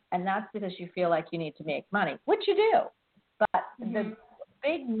work, and that's because you feel like you need to make money, which you do. But the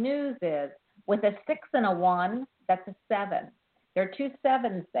big news is, with a 6 and a 1, that's a 7. There are 2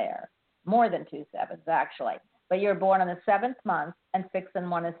 7s there, more than 2 7s actually. but you're born on the 7th month, and 6 and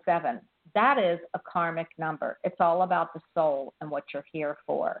 1 is 7. That is a karmic number. It's all about the soul and what you're here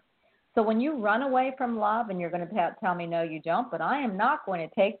for. So when you run away from love, and you're going to tell me, no, you don't, but I am not going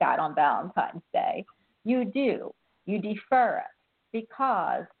to take that on Valentine's Day. You do. You defer it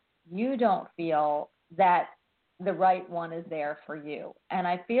because you don't feel that the right one is there for you. And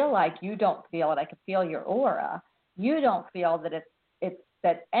I feel like you don't feel it. I can feel your aura. You don't feel that it's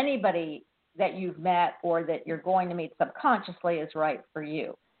that anybody that you've met or that you're going to meet subconsciously is right for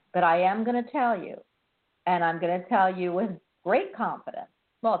you. But I am going to tell you, and I'm going to tell you with great confidence,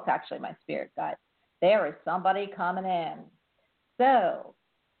 well, it's actually my spirit guide, there is somebody coming in. So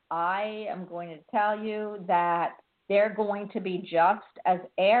I am going to tell you that they're going to be just as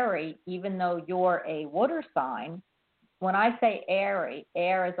airy, even though you're a water sign. When I say airy,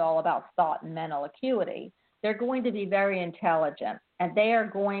 air is all about thought and mental acuity. They're going to be very intelligent, and they are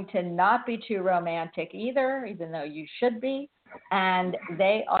going to not be too romantic either, even though you should be. And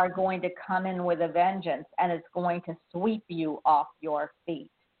they are going to come in with a vengeance, and it's going to sweep you off your feet.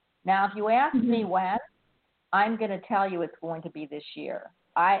 Now, if you ask me when, I'm going to tell you it's going to be this year.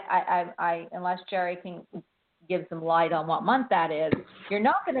 I unless Jerry can give some light on what month that is, you're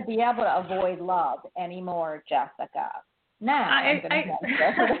not going to be able to avoid love anymore, Jessica. Now, I know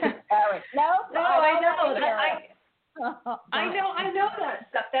that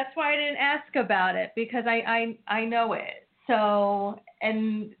stuff. That's why I didn't ask about it, because I know it. So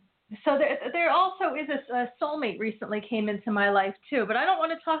there also is a soulmate recently came into my life too, but I don't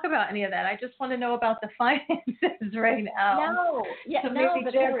want to talk about any of that. I just want to know about the finances right now. No, yeah, so no, maybe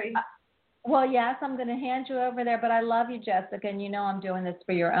because, Jerry. Well, yes, I'm going to hand you over there, but I love you, Jessica, and you know I'm doing this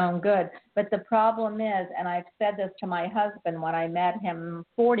for your own good. But the problem is, and I've said this to my husband when I met him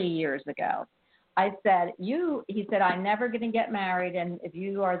 40 years ago, I said, he said, I'm never going to get married, and if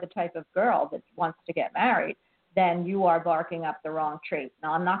you are the type of girl that wants to get married, then you are barking up the wrong tree.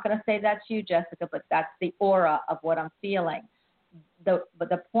 Now, I'm not going to say that's you, Jessica, but that's the aura of what I'm feeling. But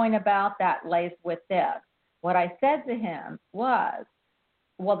the point about that lays with this. What I said to him was,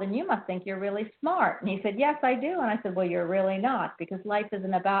 well, then you must think you're really smart. And he said, yes, I do. And I said, well, you're really not, because life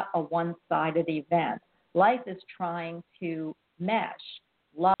isn't about a one-sided event. Life is trying to mesh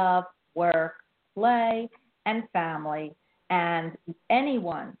love, work, play, and family, and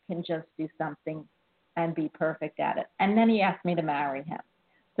anyone can just do something and be perfect at it. And then he asked me to marry him.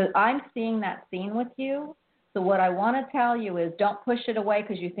 So I'm seeing that scene with you. So what I want to tell you is don't push it away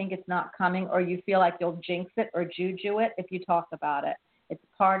because you think it's not coming, or you feel like you'll jinx it or juju it if you talk about it. It's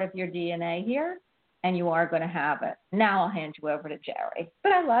part of your DNA here, and you are going to have it. Now I'll hand you over to Jerry.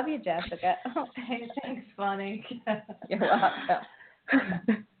 But I love you, Jessica. Thanks, Bonnie. You're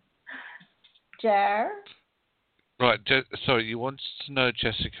welcome. Jer? Right, sorry, you wanted to know,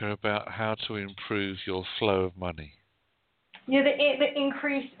 Jessica, about how to improve your flow of money. Yeah, the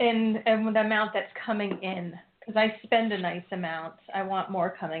increase in the amount that's coming in, because I spend a nice amount. I want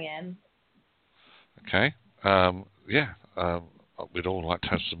more coming in. Okay. We'd all like to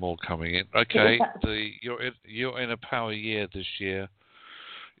have some more coming in. Okay, you're in a power year this year.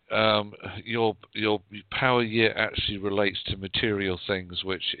 Your power year actually relates to material things,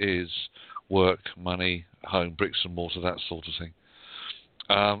 which is work, money, home, bricks and mortar, that sort of thing.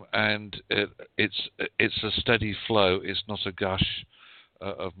 And it's a steady flow. It's not a gush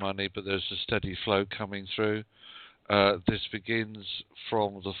of money, but there's a steady flow coming through. This begins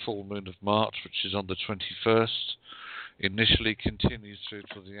from the full moon of March, which is on the 21st. Initially continues through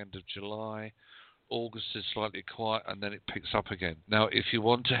to the end of July. August is slightly quiet, and then it picks up again. Now, if you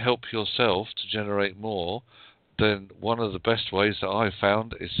want to help yourself to generate more, then one of the best ways that I've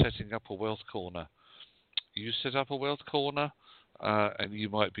found is setting up a wealth corner. You set up a wealth corner, and you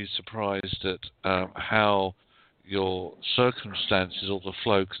might be surprised at how your circumstances or the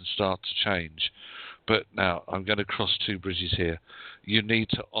flow can start to change. But now, I'm going to cross two bridges here. You need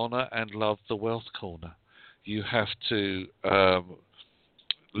to honour and love the wealth corner. You have to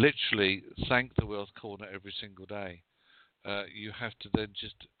literally thank the wealth corner every single day. You have to then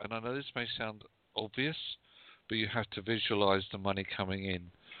just, and I know this may sound obvious, but you have to visualize the money coming in.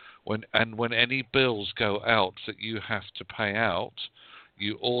 When any bills go out that you have to pay out,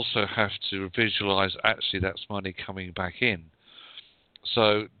 you also have to visualize actually that's money coming back in.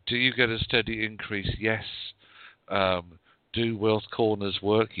 So do you get a steady increase? Yes. Do wealth corners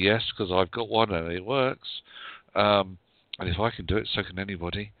work? Yes, because I've got one and it works. And if I can do it, so can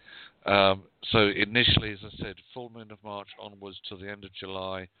anybody. So initially, as I said, full moon of March onwards to the end of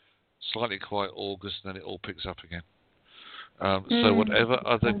July, slightly quiet August, and then it all picks up again. So whatever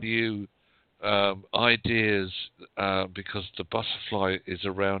other new ideas, because the butterfly is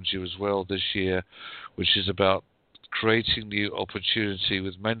around you as well this year, which is about creating new opportunity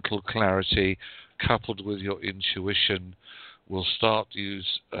with mental clarity coupled with your intuition. Will start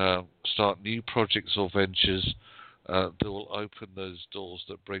new projects or ventures that will open those doors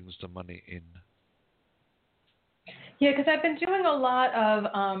that brings the money in. Yeah, because I've been doing a lot of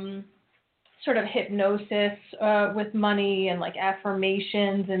sort of hypnosis with money and like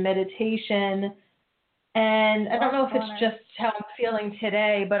affirmations and meditation. And I don't know if it's just how I'm feeling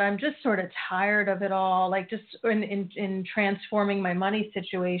today, but I'm just sort of tired of it all, like just in transforming my money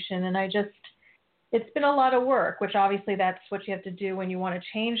situation. And it's been a lot of work, which obviously that's what you have to do when you want to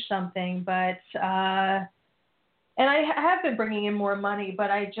change something. But, and I have been bringing in more money, but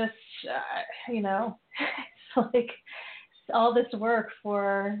I just, it's like all this work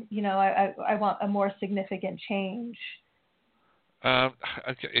for, I want a more significant change.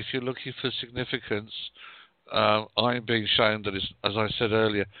 Okay, if you're looking for significance, I'm being shown that, as I said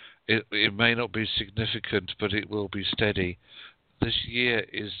earlier, it may not be significant, but it will be steady. This year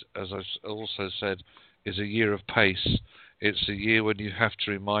is, as I also said, is a year of pace. It's a year when you have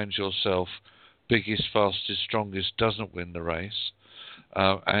to remind yourself, biggest, fastest, strongest doesn't win the race.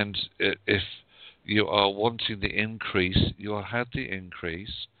 And if you are wanting the increase, you will have the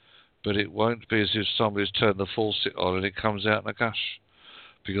increase, but it won't be as if somebody's turned the faucet on and it comes out in a gush,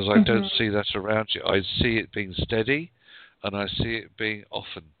 because I don't see that around you. I see it being steady, and I see it being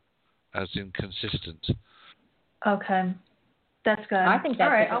often, as in consistent. Okay. That's good. I think that's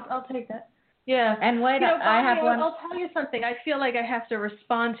all right. I'll take that. Yeah. And wait, Bonnie, I have one. I'll tell you something. I feel like I have to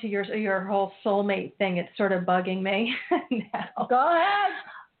respond to your whole soulmate thing. It's sort of bugging me now. Go ahead.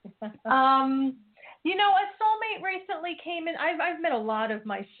 A soulmate recently came in. I've met a lot of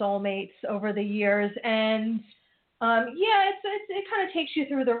my soulmates over the years, and it kind of takes you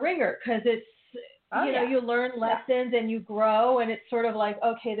through the ringer, because it's you learn lessons and you grow, and it's sort of like,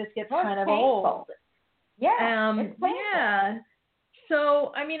 okay, this gets kind of old. Yeah. Yeah.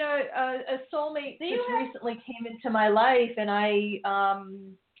 So, I mean, a soulmate just recently came into my life, and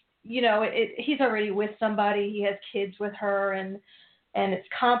he's already with somebody. He has kids with her, and it's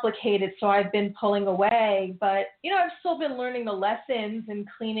complicated. So I've been pulling away, but I've still been learning the lessons and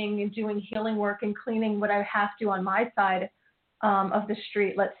cleaning and doing healing work and cleaning what I have to on my side of the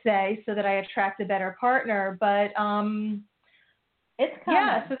street, let's say, so that I attract a better partner. But it's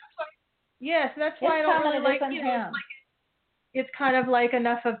coming. So that's why I don't really like, it's kind of like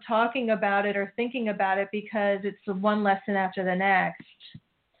enough of talking about it or thinking about it, because it's one lesson after the next.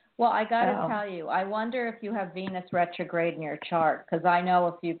 Well, I got to tell you, I wonder if you have Venus retrograde in your chart, because I know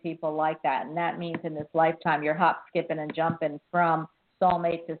a few people like that, and that means in this lifetime you're hop, skipping, and jumping from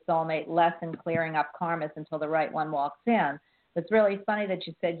soulmate to soulmate, lesson clearing up karmas until the right one walks in. It's really funny that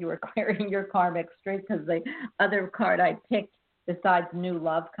you said you were clearing your karmic streak, because the other card I picked, besides new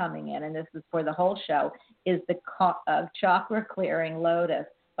love coming in, and this is for the whole show, is the chakra clearing lotus.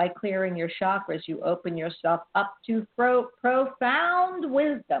 By clearing your chakras, you open yourself up to profound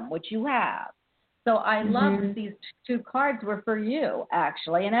wisdom, which you have. So I love that these two cards were for you,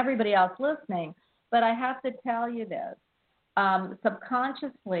 actually, and everybody else listening. But I have to tell you this.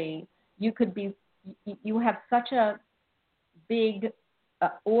 Subconsciously, you have such a big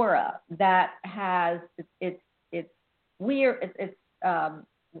aura that has, it's weird. It's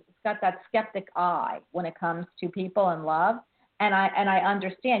got that skeptic eye when it comes to people and love, and I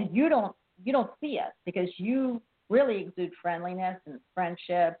understand you don't see it, because you really exude friendliness and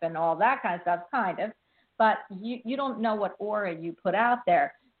friendship and all that kind of stuff, kind of, but you don't know what aura you put out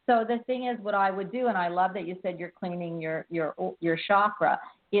there. So the thing is, what I would do, and I love that you said you're cleaning your chakra,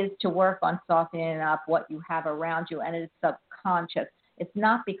 is to work on softening up what you have around you, and it's subconscious. It's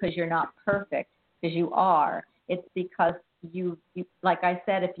not because you're not perfect, because you are. It's because you, like I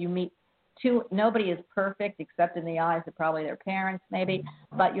said, if you meet two, nobody is perfect except in the eyes of probably their parents, maybe,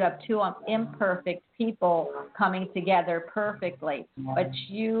 but you have two imperfect people coming together perfectly. But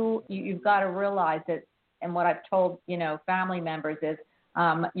you've got to realize that, and what I've told family members is,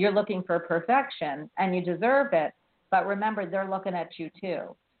 you're looking for perfection and you deserve it, but remember, they're looking at you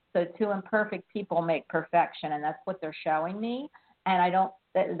too. So two imperfect people make perfection, and that's what they're showing me. And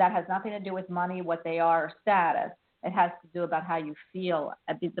that has nothing to do with money, what they are, or status. It has to do about how you feel.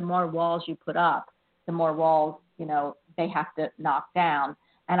 The more walls you put up, the more walls, they have to knock down.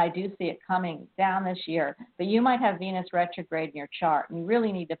 And I do see it coming down this year. But you might have Venus retrograde in your chart, and you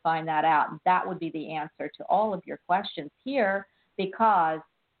really need to find that out. And that would be the answer to all of your questions here, because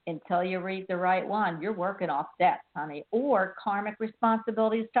until you read the right one, you're working off debts, honey, or karmic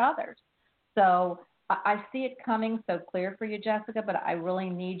responsibilities to others. So I see it coming so clear for you, Jessica, but I really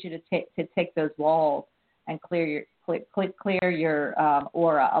need you to take those walls and clear your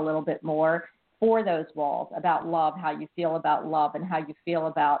aura a little bit more for those walls about love, how you feel about love and how you feel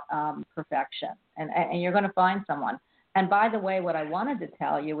about perfection. And you're going to find someone. And by the way, what I wanted to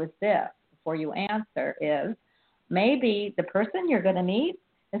tell you is this, before you answer, is maybe the person you're going to meet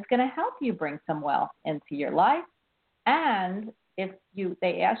is going to help you bring some wealth into your life. And if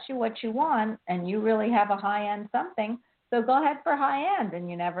they ask you what you want and you really have a high-end something, so go ahead for high-end, and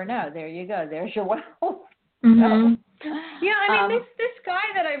you never know. There you go. There's your wealth. Mm-hmm. Yeah, I mean, this guy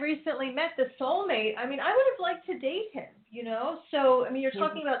that I recently met, the soulmate, I mean, I would have liked to date him, you know? So, I mean, you're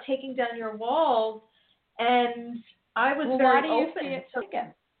talking about taking down your walls, and I was very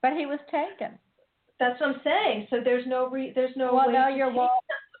open. But he was taken. That's what I'm saying. So there's no way to your wall.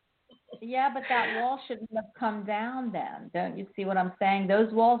 Yeah, but that wall shouldn't have come down then. Don't you see what I'm saying?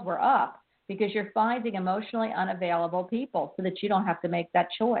 Those walls were up because you're finding emotionally unavailable people so that you don't have to make that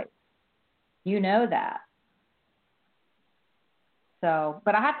choice. You know that. So,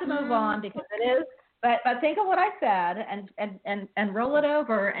 but I have to move on because it is. But think of what I said and roll it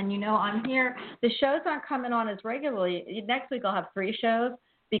over. And, you know, I'm here. The shows aren't coming on as regularly. Next week I'll have 3 shows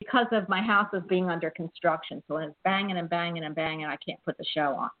because of my house is being under construction. So it's banging and banging and banging. I can't put the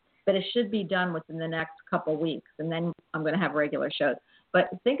show on. But it should be done within the next couple weeks. And then I'm going to have regular shows. But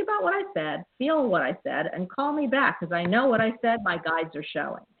think about what I said, feel what I said, and call me back because I know what I said my guides are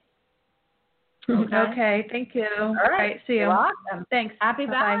showing. Okay, thank you. All right, see you. You're welcome. Thanks. Happy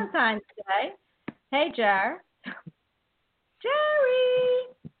Bye-bye. Valentine's Day. Hey, Jer. Jerry.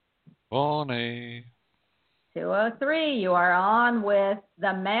 Bonnie. 203, you are on with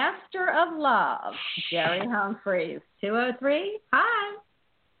the Master of Love, Jerry Humphreys. 203, hi.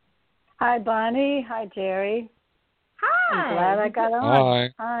 Hi, Bonnie. Hi, Jerry. Hi. I'm glad I got on.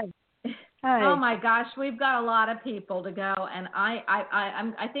 Hi. Hi. Oh my gosh, we've got a lot of people to go, and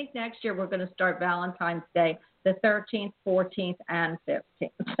I think next year we're going to start Valentine's Day, the 13th, 14th, and 15th.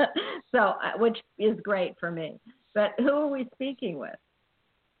 So, which is great for me. But who are we speaking with?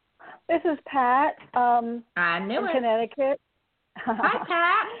 This is Pat. I knew in it. Connecticut. Hi,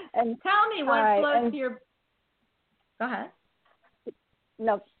 Pat. And tell me what floats your. Go ahead.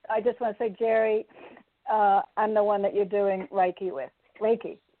 No, I just want to say, Jerry, I'm the one that you're doing Reiki with.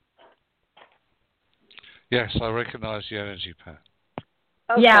 Reiki. Yes, I recognize the energy, Pat.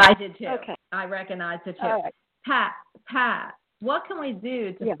 Okay. Yeah, I did too. Okay. I recognize it too. All right. Pat, what can we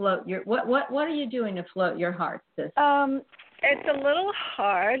do to float your what are you doing to float your heart, sis? It's a little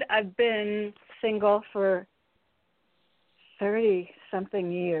hard. I've been single for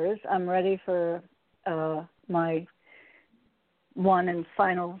 30-something years. I'm ready for my one and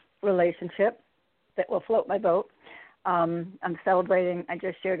final relationship that will float my boat. I'm celebrating. I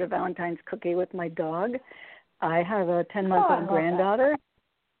just shared a Valentine's cookie with my dog. I have a 10-month-old granddaughter.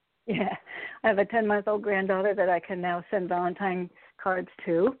 That. Yeah, I have a 10-month-old granddaughter that I can now send Valentine's cards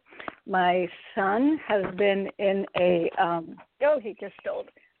to. My son has been in a he just stole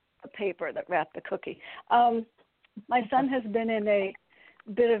the paper that wrapped the cookie. My son has been in a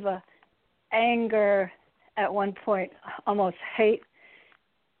bit of a anger at one point, almost hate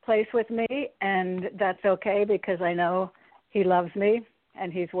place with me, and that's okay because I know he loves me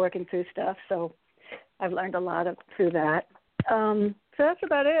and he's working through stuff. So I've learned a lot through that. So that's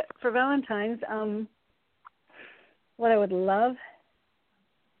about it for Valentine's. What I would love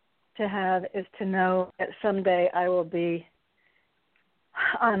to have is to know that someday I will be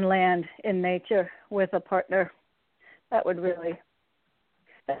on land in nature with a partner. That would really.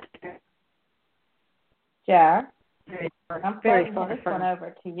 Jar, I'm very fun. This one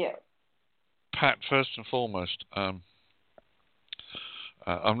over to you. Pat, first and foremost, I'm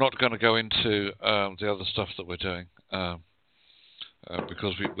not going to go into the other stuff that we're doing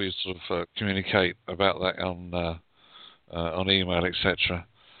because we sort of communicate about that on email, etc.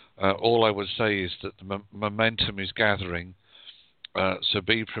 All I would say is that the momentum is gathering, so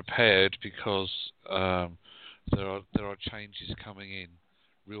be prepared because there are changes coming in,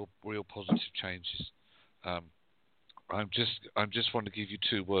 real positive changes. I just want to give you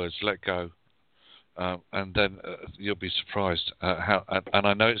 2 words: let go, and then you'll be surprised how. And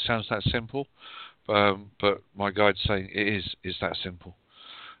I know it sounds that simple, but my guide's saying it is that simple.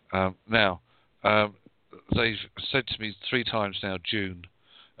 Now, they've said to me 3 times now, June.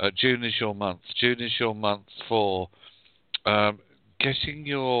 June is your month. June is your month for getting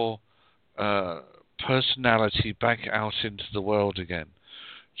your personality back out into the world again.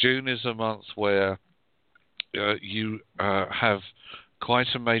 June is a month where you have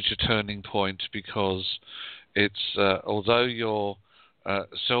quite a major turning point because it's although you're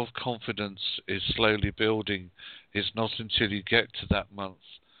self-confidence is slowly building. It's not until you get to that month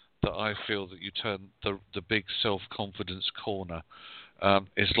that I feel that you turn the big self-confidence corner.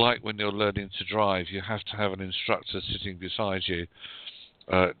 It's like when you're learning to drive, you have to have an instructor sitting beside you,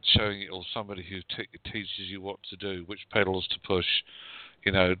 showing you, or somebody who teaches you what to do, which pedals to push,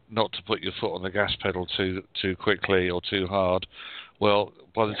 not to put your foot on the gas pedal too quickly or too hard. Well,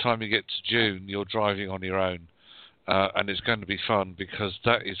 by the time you get to June, you're driving on your own, and it's going to be fun, because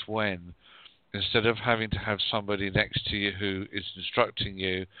that is when, instead of having to have somebody next to you who is instructing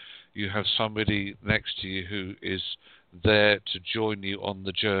you, you have somebody next to you who is there to join you on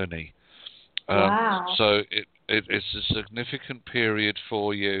the journey. Wow. So it's a significant period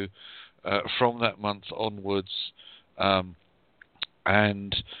for you from that month onwards,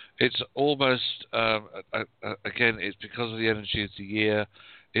 and it's almost, again, it's because of the energy of the year,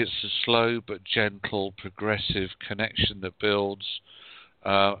 it's a slow but gentle, progressive connection that builds,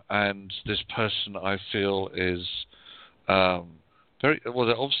 and this person, I feel, is very, well,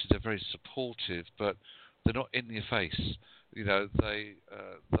 they're very supportive, but they're not in your face. They don't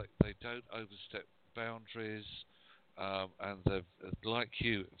overstep boundaries, and they're, like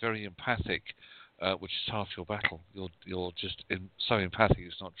you, very empathic, which is half your battle. You're just so empathic,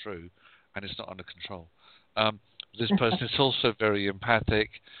 it's not true, and it's not under control. This person is also very empathic.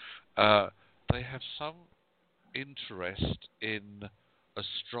 They have some interest in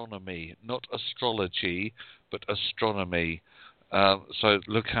astronomy, not astrology, but astronomy. So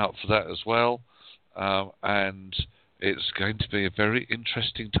look out for that as well. And it's going to be a very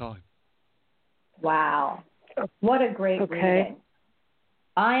interesting time. Wow. What a great reading.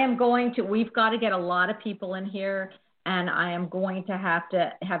 We've got to get a lot of people in here, and I am going to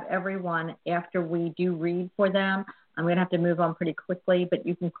have everyone, after we do read for them, I'm going to have to move on pretty quickly, but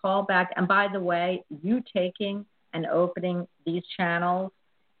you can call back. And by the way, you taking and opening these channels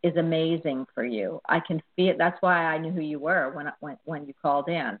is amazing for you. I can feel, that's why I knew who you were when you called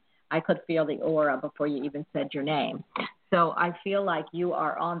in. I could feel the aura before you even said your name. So I feel like you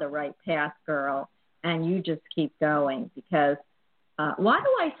are on the right path, girl, and you just keep going, because why do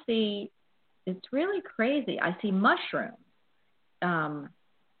I see, it's really crazy, I see mushrooms.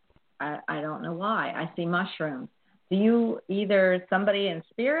 I don't know why. I see mushrooms. Do you, either somebody in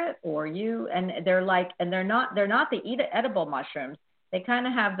spirit or you, and they're not the edible mushrooms. They kind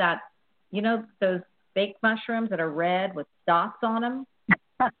of have that, those fake mushrooms that are red with dots on them.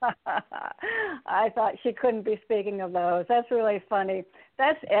 I thought she couldn't be speaking of those. That's really funny.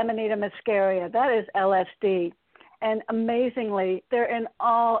 That's Amanita muscaria. That is LSD. And amazingly, they're in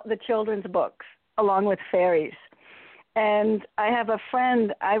all the children's books, along with fairies. And I have a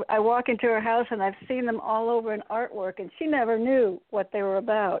friend, I walk into her house and I've seen them all over in artwork, and she never knew what they were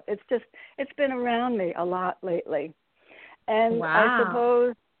about. It's been around me a lot lately. And wow. I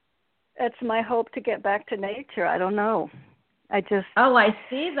suppose it's my hope to get back to nature. I don't know. I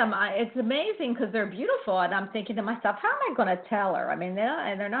see them. It's amazing because they're beautiful, and I'm thinking to myself, how am I going to tell her? I mean,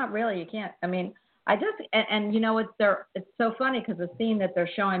 they're not really. You can't. I mean, it's so funny because the scene that they're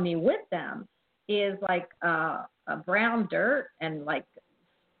showing me with them is like a brown dirt and like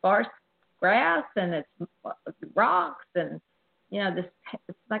sparse grass, and it's rocks, and this,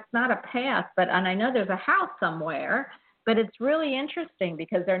 it's like not a path, and I know there's a house somewhere. But it's really interesting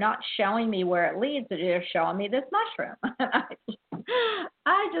because they're not showing me where it leads. They're showing me this mushroom.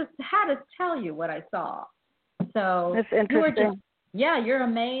 I just had to tell you what I saw. So that's interesting. You're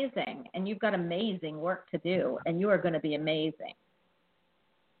amazing, and you've got amazing work to do, and you are going to be amazing.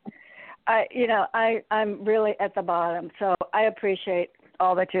 I'm really at the bottom, so I appreciate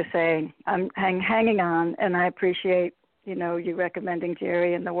all that you're saying. I'm hanging on, and I appreciate you recommending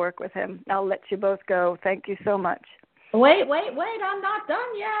Jerry and the work with him. I'll let you both go. Thank you so much. Wait, I'm not done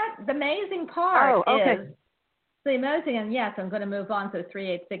yet. The amazing part is the amazing, and yes, I'm going to move on to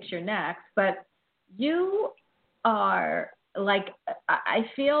 386, you're next, but you are like, I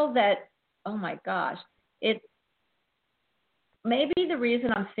feel that, oh my gosh, it's maybe the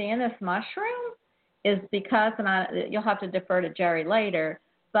reason I'm seeing this mushroom is because, and you'll have to defer to Jerry later,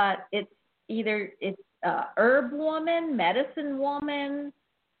 but it's either herb woman, medicine woman,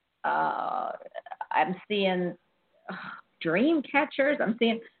 I'm seeing dream catchers. I'm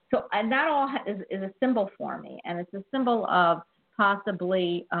seeing, so, and that all is a symbol for me, and it's a symbol of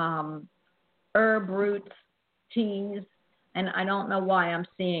possibly herb roots, teas, and I don't know why I'm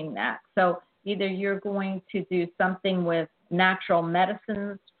seeing that. So either you're going to do something with natural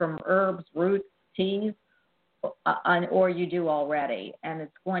medicines from herbs, roots, teas, or you do already, and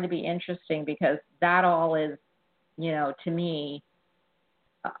it's going to be interesting because that all is, to me,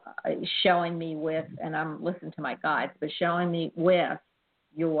 showing me with, and I'm listening to my guides, but showing me with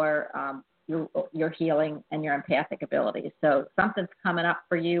your healing and your empathic abilities. So something's coming up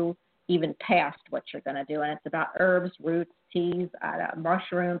for you even past what you're going to do, and it's about herbs, roots, teas,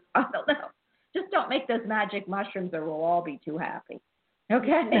 mushrooms. I don't know. Just don't make those magic mushrooms or we'll all be too happy.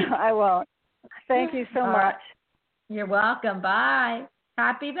 Okay? I won't. Thank you so much. You're welcome. Bye.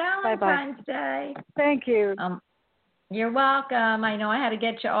 Happy Valentine's Day. Thank you. You're welcome. I know I had to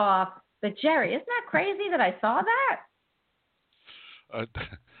get you off. But, Jerry, isn't that crazy that I saw that?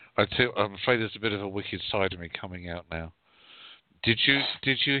 I'm afraid there's a bit of a wicked side of me coming out now. Did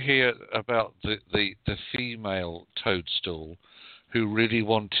you hear about the female toadstool who really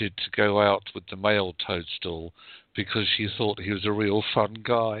wanted to go out with the male toadstool because she thought he was a real fun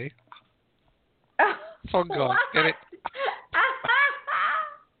guy? Fun guy, what? get it?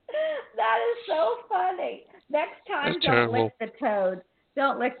 That is so funny. Next time, That's don't terrible. lick the toad.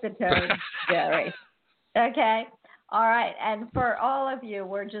 Don't lick the toad, Jerry. Okay. All right. And for all of you,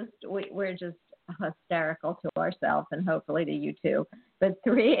 we're just hysterical to ourselves and hopefully to you too. But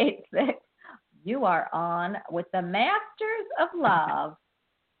 386, you are on with the Masters of Love.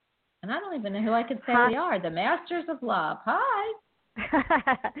 And I don't even know who I could say we are. The Masters of Love. Hi.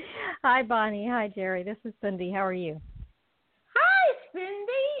 Hi, Bonnie. Hi, Jerry. This is Cindy. How are you? Hi,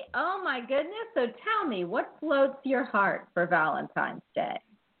 Cindy. Oh, my goodness. So tell me, what floats your heart for Valentine's Day?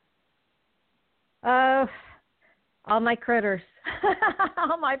 All my critters.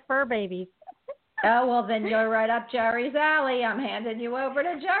 All my fur babies. Oh, well, then you're right up Jerry's alley. I'm handing you over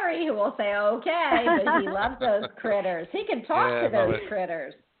to Jerry, who will say, okay, but he loves those critters. He can talk to those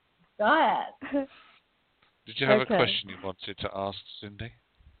critters. Go ahead. Did you have a question you wanted to ask, Cindy?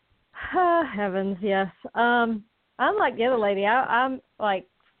 Heavens, yes. I'm like the other lady. I'm like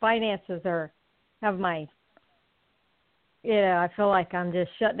finances have my, I feel like I'm just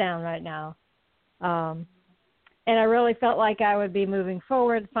shut down right now. And I really felt like I would be moving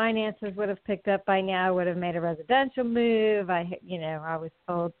forward. Finances would have picked up by now. I would have made a residential move. I was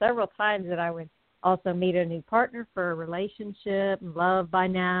told several times that I would also meet a new partner for a relationship and love by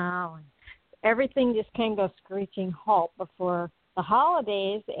now. And everything just came to a screeching halt before the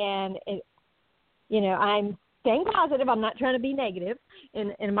holidays. And I'm staying positive. I'm not trying to be negative,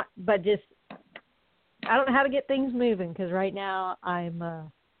 but just I don't know how to get things moving because right now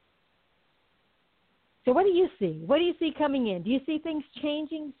I'm. So what do you see? What do you see coming in? Do you see things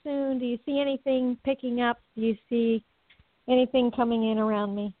changing soon? Do you see anything picking up? Do you see anything coming in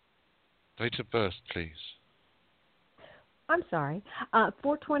around me? Date of birth, please. I'm sorry.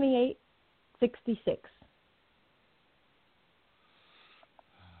 4/28/66.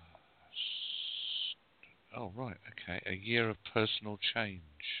 Oh, right. Okay. A year of personal change.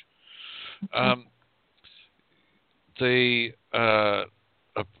 The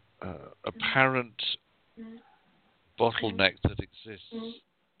apparent bottleneck that exists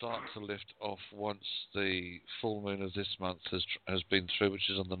starts to lift off once the full moon of this month has been through, which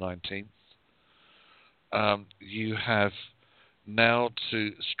is on the 19th. You have now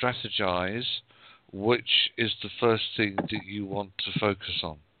to strategize which is the first thing that you want to focus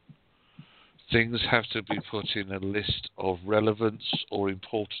on. Things have to be put in a list of relevance or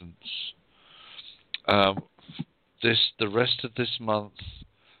importance. The rest of this month,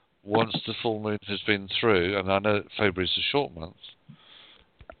 once the full moon has been through, and I know February is a short month,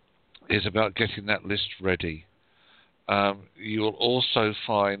 is about getting that list ready. You will also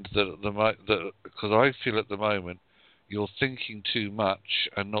find that because I feel at the moment you're thinking too much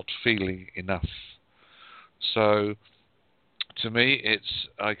and not feeling enough. So to me,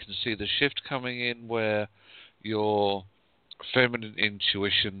 I can see the shift coming in where your feminine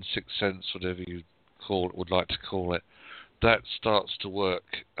intuition, sixth sense, whatever you would like to call it, that starts to work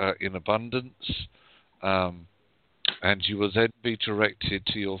in abundance, and you will then be directed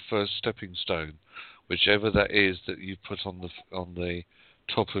to your first stepping stone, whichever that is that you put on the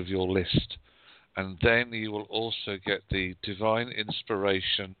top of your list, and then you will also get the divine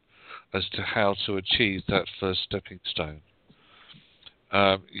inspiration as to how to achieve that first stepping stone.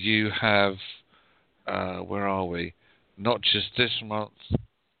 You have, where are we? Not just this month.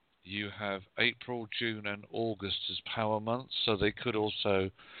 You have April, June, and August as power months, so they could also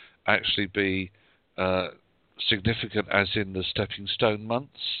actually be significant as in the stepping stone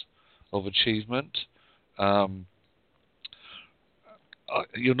months of achievement.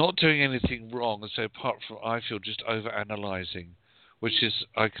 You're not doing anything wrong, so apart from, I feel, just over-analysing, which is,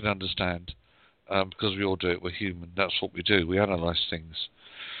 I can understand, because we all do it, we're human, that's what we do, we analyse things.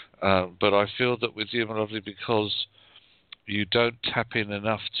 But I feel that with you, my lovely, because you don't tap in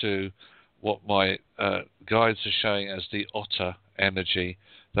enough to what my guides are showing as the otter energy,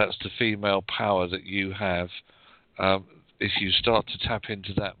 that's the female power that you have. if you start to tap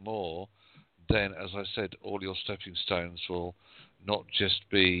into that more, then, as I said, all your stepping stones will not just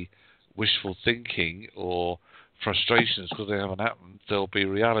be wishful thinking or frustrations because they haven't happened. They'll be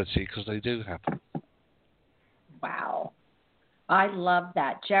reality because they do happen. Wow. I love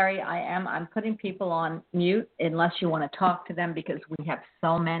that. Jerry, I'm putting people on mute unless you want to talk to them because we have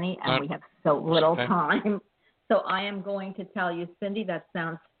so many and we have so little time. So I am going to tell you, Cindy, that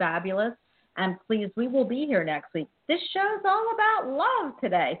sounds fabulous. And please, we will be here next week. This show's all about love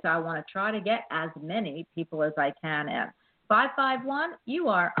today, so I want to try to get as many people as I can in. 551, you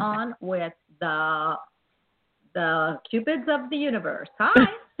are on with the Cupids of the universe. Hi.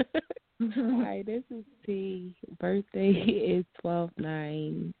 Hi, this is T. Birthday is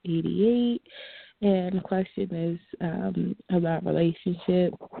 12/9/88, and the question is about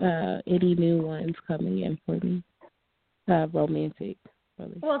relationship. Any new ones coming in for me? Romantic.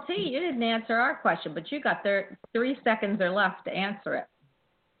 Well, T, you didn't answer our question, but you got 3 seconds or left to answer it.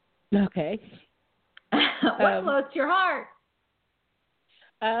 Okay. What floats your heart?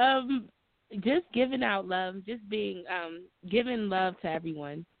 Just giving out love, just being giving love to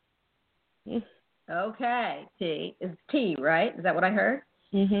everyone. Okay, T. It's T, right? Is that what I heard?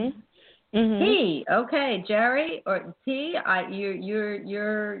 Mhm. T. Okay, Jerry or T.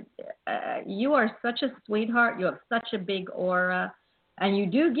 You are such a sweetheart. You have such a big aura, and you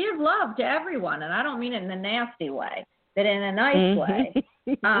do give love to everyone. And I don't mean it in a nasty way, but in a nice way.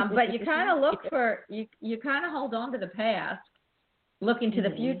 But you kind of look for you kind of hold on to the past, looking to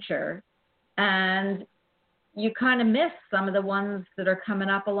the future, and you kind of miss some of the ones that are coming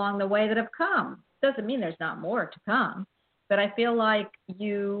up along the way that have come. Doesn't mean there's not more to come, but I feel like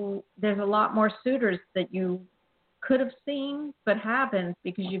there's a lot more suitors that you could have seen but haven't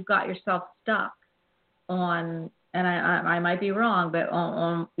because you've got yourself stuck on, and I might be wrong, but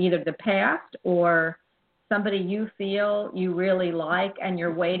on either the past or somebody you feel you really like and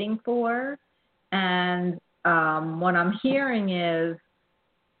you're waiting for. And what I'm hearing is,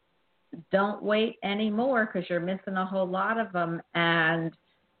 don't wait anymore because you're missing a whole lot of them. And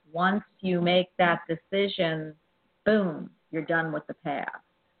once you make that decision, boom, you're done with the past.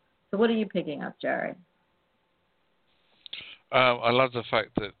 So what are you picking up, Jerry? I love the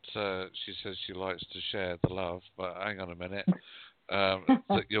fact that she says she likes to share the love, but hang on a minute.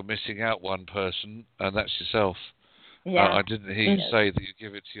 That you're missing out one person, and that's yourself. Yeah. I didn't hear you say that you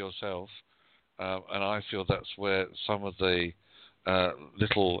give it to yourself. And I feel that's where some of the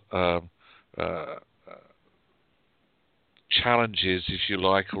little challenges, if you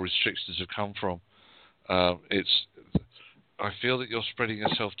like, or restrictions have come from. I feel that you're spreading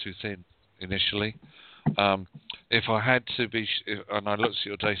yourself too thin initially. If I had to be, and I looked at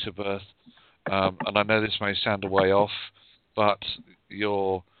your date of birth, and I know this may sound a way off, but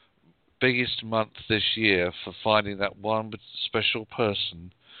your biggest month this year for finding that one special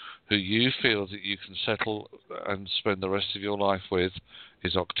person who you feel that you can settle and spend the rest of your life with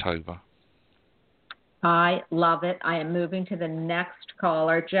is October. I love it. I am moving to the next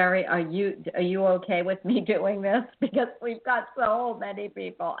caller. Jerry, are you okay with me doing this? Because we've got so many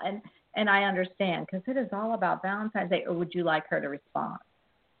people, and I understand because it is all about Valentine's Day. Or would you like her to respond?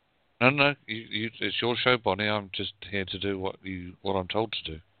 No. It's your show, Bonnie. I'm just here to do what I'm told to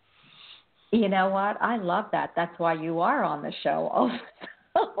do. You know what? I love that. That's why you are on the show all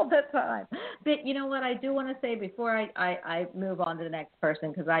the time. But you know what I do want to say before I move on to the next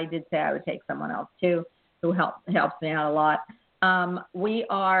person, because I did say I would take someone else too who helps me out a lot. We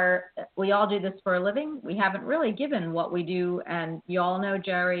all do this for a living. We haven't really given what we do, and you all know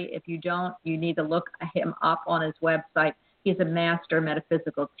Jerry. If you don't, you need to look him up on his website. He's a master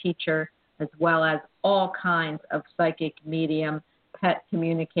metaphysical teacher, as well as all kinds of psychic medium, pet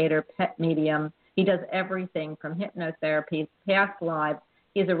communicator, pet medium. He does everything from hypnotherapy, past lives.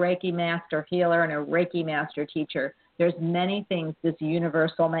 He's a Reiki master healer and a Reiki master teacher. There's many things this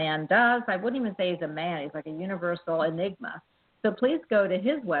universal man does. I wouldn't even say he's a man. He's like a universal enigma. So please go to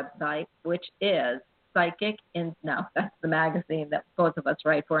his website, which is that's the magazine that both of us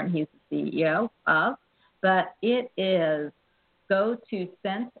write for, and he's the CEO of. But it is, go to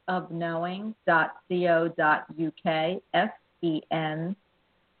senseofknowing.co.uk,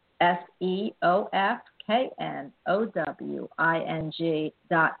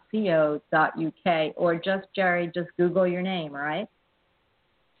 senseofknowing.co.uk, or just Jerry, just Google your name, right?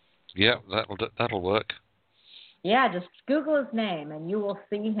 Yeah, that'll work. Yeah, just Google his name and you will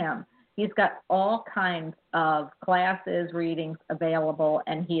see him. He's got all kinds of classes, readings available,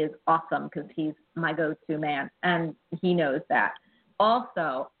 and he is awesome because he's my go-to man, and he knows that.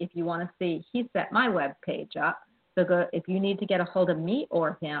 Also, if you want to see, he set my web page up. So go if you need to get a hold of me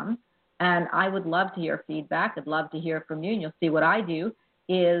or him, And I would love to hear feedback. I'd love to hear from you. And you'll see what I do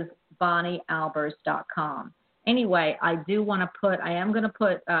is BonnieAlbers.com. Anyway, I do want to put, I am going to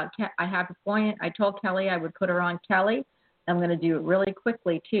put, I have a point. I told Kelly I would put her on Kelly. I'm going to do it really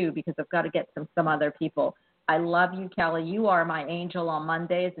quickly, too, because I've got to get some other people. I love you, Kelly. You are my angel on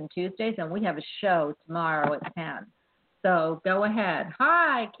Mondays and Tuesdays, and we have a show tomorrow at 10. So go ahead.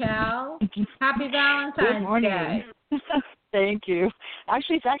 Hi, Cal. Happy Valentine's Good morning. Day. Thank you.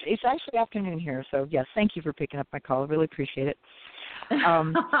 Actually, it's actually afternoon here, so yes, thank you for picking up my call. I really appreciate it.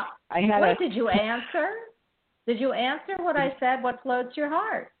 Did you answer? Did you answer what I said? What floats your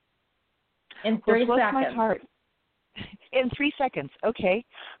heart? In 3 what seconds. Floats my heart? In 3 seconds. Okay.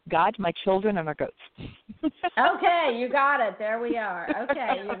 God, my children, and our goats. Okay, you got it. There we are.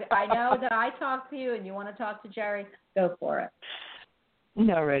 Okay. I know that I talked to you and you want to talk to Jerry. Go for it.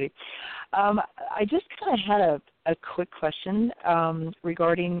 No, ready. I just kind of had a quick question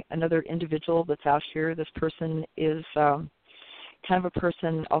regarding another individual that's out here. This person is kind of a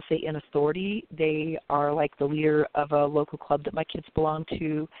person, I'll say, in authority. They are like the leader of a local club that my kids belong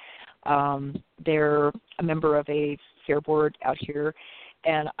to. They're a member of a fair board out here,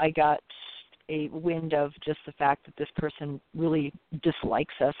 and I got a wind of just the fact that this person really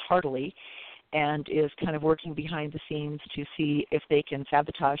dislikes us heartily and is kind of working behind the scenes to see if they can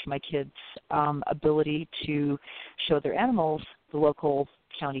sabotage my kids' ability to show their animals the local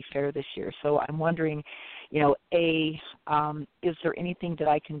county fair this year. So I'm wondering, is there anything that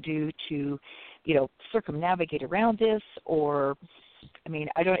I can do to, circumnavigate around this? Or,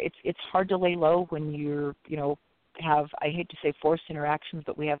 it's hard to lay low when you're, have, I hate to say forced interactions,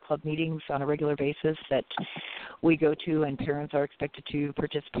 but we have club meetings on a regular basis that we go to, and parents are expected to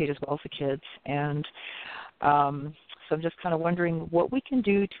participate as well as the kids. And so I'm just kind of wondering what we can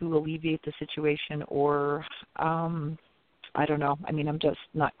do to alleviate the situation, or I don't know. I'm just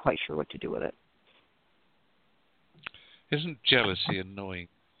not quite sure what to do with it. Isn't jealousy annoying?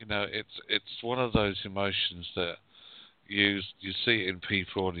 It's one of those emotions that you see it in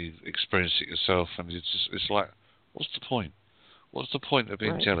people and you experience it yourself, and it's like, what's the point? What's the point of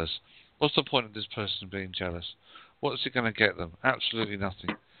being jealous? What's the point of this person being jealous? What's it going to get them? Absolutely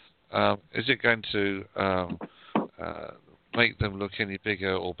nothing. Is it going to make them look any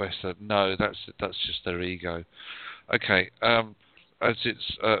bigger or better? No, that's just their ego. Okay, as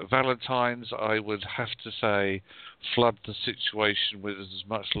it's Valentines, I would have to say flood the situation with as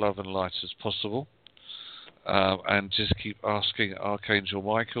much love and light as possible, and just keep asking Archangel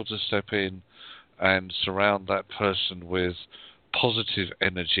Michael to step in and surround that person with positive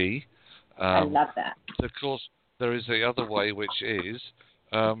energy. I love that. Of course, there is the other way, which is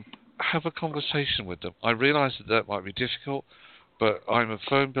have a conversation with them. I realise that might be difficult, but I'm a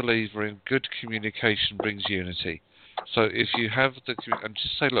firm believer in good communication brings unity. So if you have and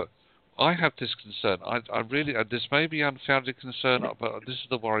just say, look, I have this concern. I really, this may be unfounded concern, but this is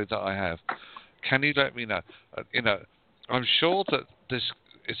the worry that I have. Can you let me know? I'm sure that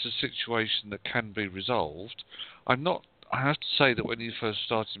it's a situation that can be resolved. I have to say that when you first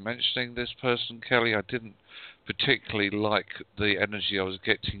started mentioning this person, Kelly, I didn't particularly like the energy I was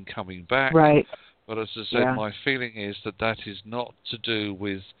getting coming back. Right. But as I said, my feeling is that is not to do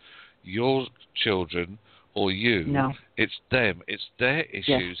with your children or you. No. It's them. It's their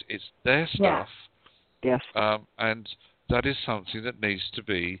issues. It's their stuff. Yes. And that is something that needs to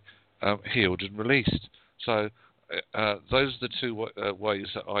be healed and released. So those are the two ways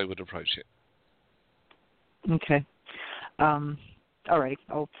that I would approach it. Okay. All right.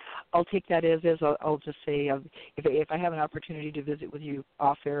 I'll take that as is. I'll just say if I have an opportunity to visit with you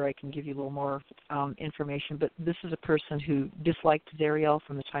off air, I can give you a little more information. But this is a person who disliked Zariel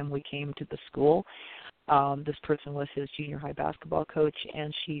from the time we came to the school. This person was his junior high basketball coach,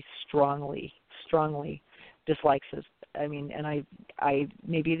 and she strongly dislikes us. And I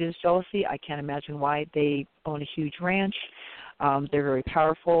maybe it is jealousy. I can't imagine why. They own a huge ranch. They're very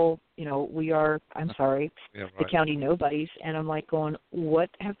powerful. We are, the county nobodies. And I'm like going, what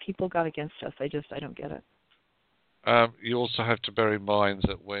have people got against us? I don't get it. You also have to bear in mind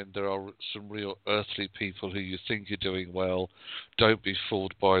that when there are some real earthly people who you think you're doing well, don't be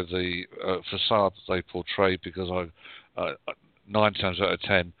fooled by the facade that they portray, because 9 times out of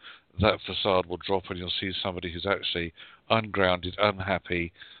 10, that facade will drop and you'll see somebody who's actually ungrounded,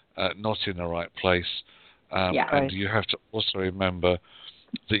 unhappy, not in the right place. And you have to also remember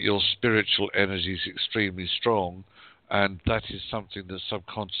that your spiritual energy is extremely strong, and that is something that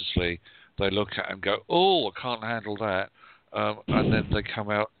subconsciously they look at and go, "Oh, I can't handle that," and then they come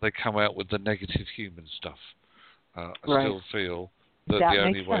out with the negative human stuff. I still feel that the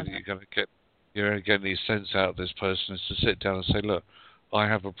only way that you're going to get any sense out of this person is to sit down and say, "Look, I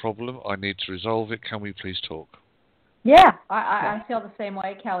have a problem. I need to resolve it. Can we please talk? Yeah, I feel the same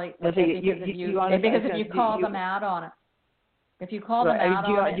way, Kelly. Because if you call them out on it. If you call them out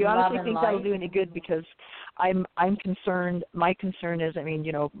on it, do you honestly think that'll do any good? Because I'm concerned. My concern is,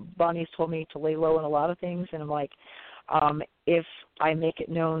 Bonnie's told me to lay low on a lot of things, and I'm like, if I make it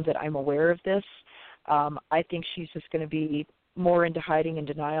known that I'm aware of this, I think she's just going to be more into hiding and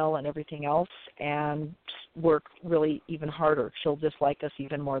denial and everything else, and work really even harder. She'll dislike us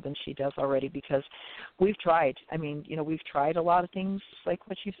even more than she does already, because we've tried. We've tried a lot of things like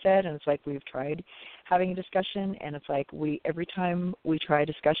what you said, and it's like we've tried having a discussion, and it's like every time we try a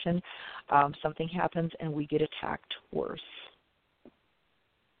discussion, something happens and we get attacked worse.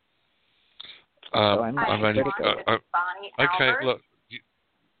 So I'm okay, Albert. look,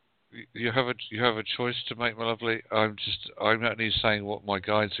 you have a choice to make, my lovely. I'm only saying what my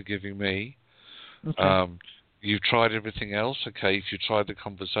guides are giving me. Okay. You've tried everything else. Okay, if you tried the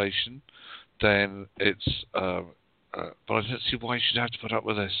conversation, then it's. But I don't see why you should have to put up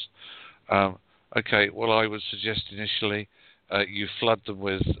with this. Okay, well, I would suggest initially you flood them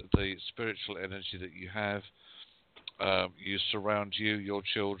with the spiritual energy that you have. You surround your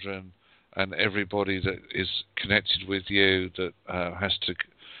children, and everybody that is connected with you that has to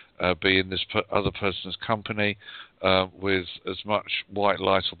be in this other person's company with as much white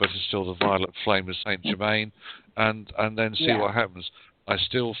light, or better still, the violet flame of Saint Germain, and then see what happens. I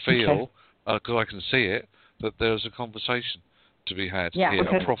still feel, because I can see it, that there's a conversation to be had here,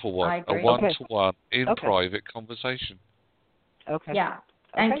 a proper one, a one-to-one in private conversation. Okay. Yeah.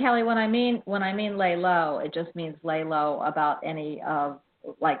 And Kelly, when I mean lay low, it just means lay low about any of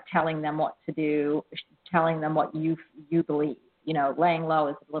telling them what to do, telling them what you believe. Laying low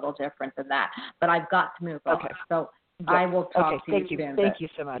is a little different than that. But I've got to move on. So I will talk to you soon. Thank you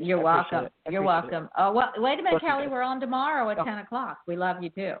so much. You're welcome. You're welcome. Oh, well, wait a minute, Kelly. We're on tomorrow at 10 o'clock. We love you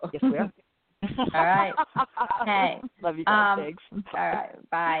too. Yes, we are. All right. Hey. Love you guys. Thanks. All right.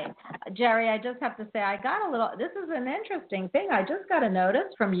 Bye. Jerry, I just have to say, this is an interesting thing. I just got a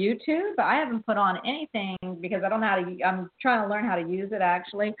notice from YouTube. I haven't put on anything because I don't know I'm trying to learn how to use it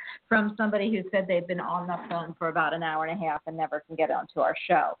actually, from somebody who said they've been on the phone for about an hour and a half and never can get onto our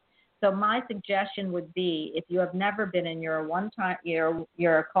show. So my suggestion would be, if you have never been in, you're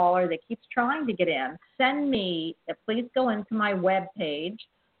a caller that keeps trying to get in, please go into my webpage,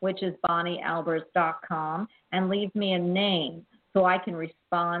 which is bonniealbers.com, and leave me a name so I can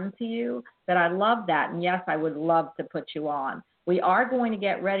respond to you. But I love that, and yes, I would love to put you on. We are going to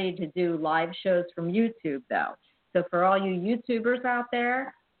get ready to do live shows from YouTube, though. So for all you YouTubers out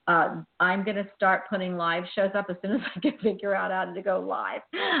there, I'm going to start putting live shows up as soon as I can figure out how to go live.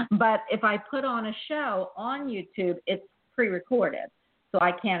 But if I put on a show on YouTube, it's pre-recorded, so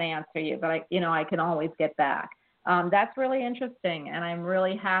I can't answer you, but I can always get back. That's really interesting, and I'm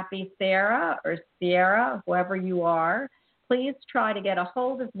really happy, Sarah or Sierra, whoever you are, please try to get a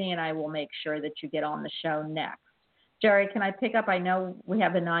hold of me, and I will make sure that you get on the show next. Jerry, can I pick up? I know we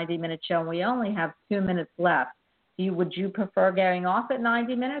have a 90-minute show, and we only have 2 minutes left. Would you prefer getting off at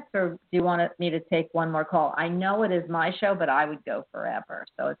 90 minutes, or do you want me to take one more call? I know it is my show, but I would go forever,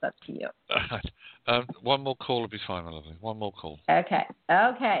 so it's up to you. One more call would be fine, my lovely. One more call. Okay.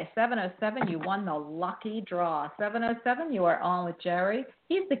 707, you won the lucky draw. 707, you are on with Jerry.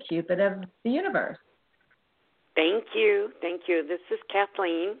 He's the Cupid of the universe. Thank you. This is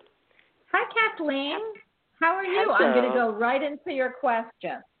Kathleen. Hi, Kathleen. How are you? Hello. I'm going to go right into your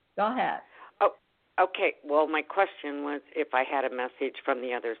question. Go ahead. Okay, well, my question was if I had a message from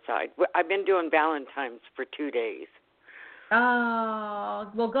the other side. I've been doing Valentines for 2 days. Oh,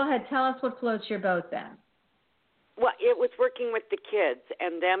 well, go ahead. Tell us what floats your boat then. Well, it was working with the kids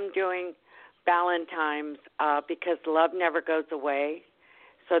and them doing Valentines because love never goes away.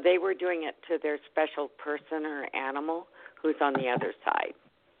 So they were doing it to their special person or animal who's on the other side.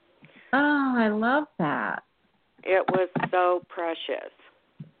 Oh, I love that. It was so precious.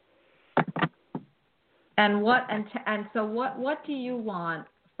 And what do you want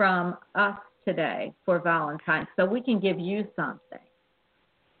from us today for Valentine's so we can give you something?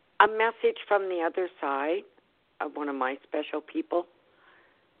 A message from the other side of one of my special people.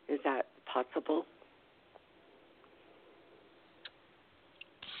 Is that possible?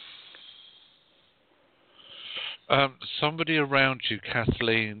 Somebody around you,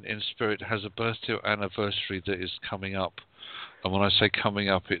 Kathleen, in spirit, has a birthday or anniversary that is coming up. And when I say coming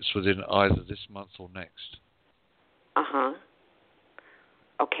up, it's within either this month or next. Uh-huh.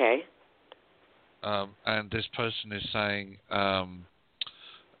 Okay. And this person is saying that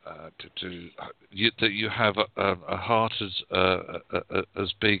you have a heart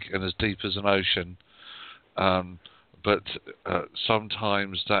as big and as deep as an ocean, but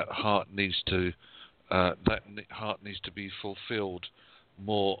sometimes that heart needs to be fulfilled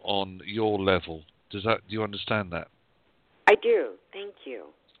more on your level. Do you understand that? I do. Thank you.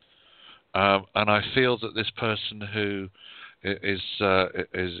 And I feel that this person who is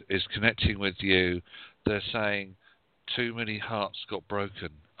connecting with you, they're saying too many hearts got broken,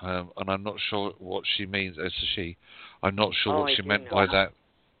 and I'm not sure what she means as a she. I'm not sure what she meant by that.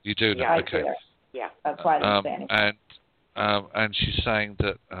 You do know, okay? Yeah, that's why I'm saying. And she's saying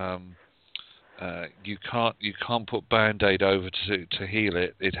that you can't put Band-Aid over to heal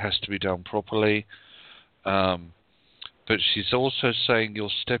it. It has to be done properly. But she's also saying you're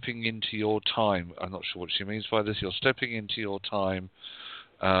stepping into your time. I'm not sure what she means by this. You're stepping into your time,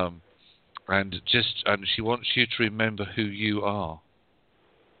 and she wants you to remember who you are.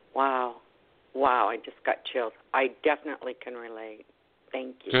 Wow, I just got chills. I definitely can relate.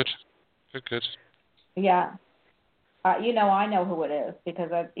 Thank you. Good. Yeah. I know who it is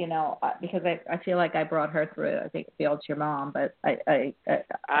because I feel like I brought her through. I think it's your mom, but I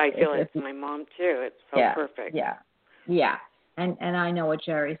feel it's my mom too. It's so perfect. Yeah, and I know what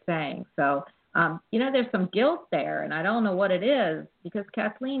Jerry's saying. So, there's some guilt there, and I don't know what it is because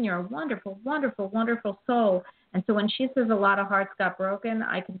Kathleen, you're a wonderful, wonderful, wonderful soul. And so when she says a lot of hearts got broken,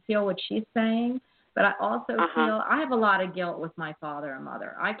 I can feel what she's saying. But I also feel I have a lot of guilt with my father and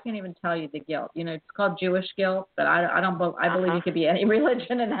mother. I can't even tell you the guilt. It's called Jewish guilt, but I believe you could be any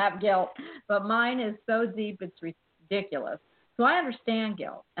religion and have guilt. But mine is so deep, it's ridiculous. So I understand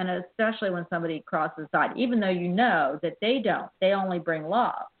guilt, and especially when somebody crosses the line, even though you know that they don't. They only bring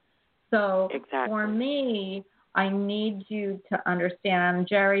love. So for me, I need you to understand,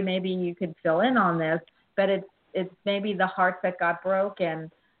 Jerry, maybe you could fill in on this, but it's maybe the hearts that got broken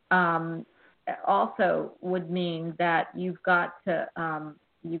also would mean that you've got to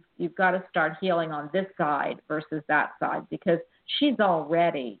you've got to start healing on this side versus that side because she's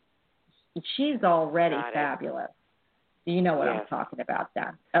already fabulous. Do you know what I'm talking about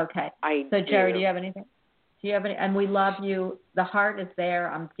then? Okay. So Jerry, do you have anything? And we love you. The heart is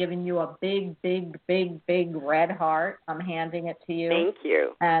there. I'm giving you a big, big, big, big red heart. I'm handing it to you. Thank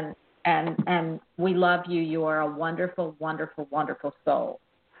you. And we love you. You are a wonderful, wonderful, wonderful soul.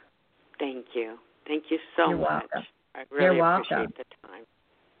 Thank you. Thank you so You're much. Welcome. I really You're appreciate welcome. the time.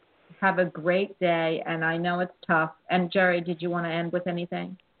 Have a great day. And I know it's tough. And Jerry, did you want to end with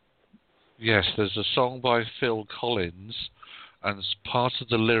anything? Yes, there's a song by Phil Collins, and part of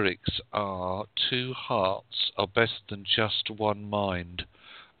the lyrics are 2 hearts are better than just 1 mind.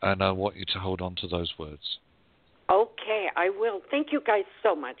 And I want you to hold on to those words. Okay, I will. Thank you guys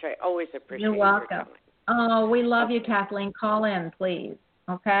so much. I always appreciate You're welcome. your time. Oh, we love you, Kathleen. Call in, please.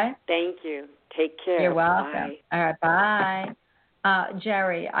 Okay? Thank you. Take care. You're welcome. Bye. All right, bye.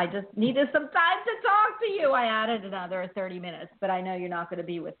 Jerry, I just needed some time to talk to you. I added another 30 minutes, but I know you're not going to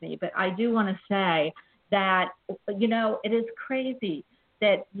be with me. But I do want to say that, it is crazy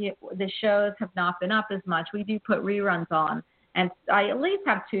that the shows have not been up as much. We do put reruns on, and I at least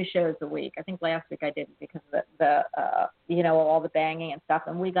have 2 shows a week. I think last week I didn't because of the all the banging and stuff,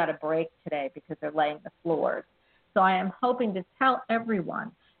 and we got a break today because they're laying the floors. So I am hoping to tell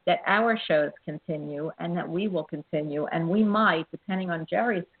everyone that our shows continue and that we will continue. And we might, depending on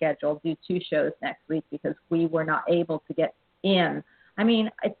Jerry's schedule, do 2 shows next week because we were not able to get in. I mean,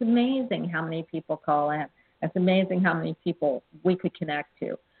 it's amazing how many people call in. It's amazing how many people we could connect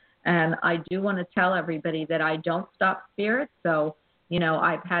to. And I do want to tell everybody that I don't stop spirits. So,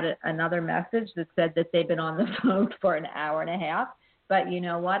 I've had another message that said that they've been on the phone for an hour and a half. But you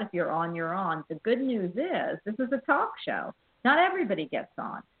know what? If you're on, you're on. The good news is this is a talk show. Not everybody gets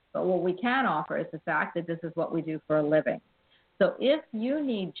on. But what we can offer is the fact that this is what we do for a living. So if you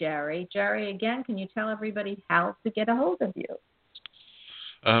need Jerry, again, can you tell everybody how to get a hold of you?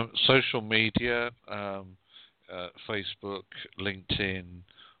 Social media, Facebook, LinkedIn,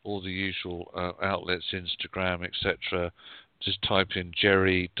 all the usual outlets, Instagram, etc. Just type in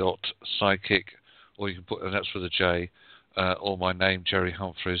jerry.psychic, or you can put, and that's with a J, or my name, Jerry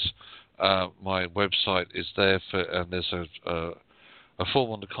Humphreys. My website is there, and there's a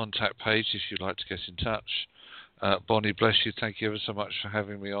form on the contact page if you'd like to get in touch. Bonnie, bless you. Thank you ever so much for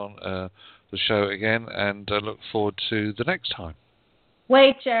having me on the show again, and I look forward to the next time.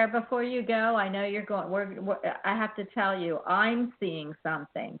 Wait, Jer, before you go, I know you're going. I have to tell you, I'm seeing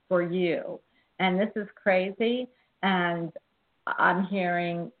something for you, and this is crazy. And I'm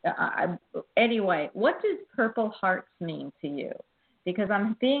hearing. Anyway, what does purple hearts mean to you? Because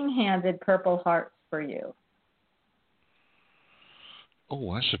I'm being handed purple hearts for you.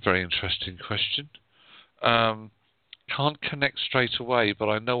 Oh, that's a very interesting question. Can't connect straight away, but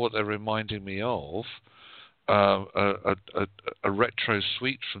I know what they're reminding me of. a retro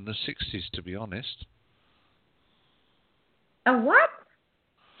sweet from the 60s, to be honest. A what?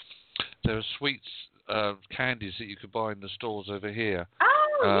 There are sweets, candies that you could buy in the stores over here.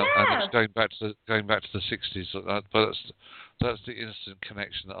 Oh, yes. And it's going back to the 60s. But that's the instant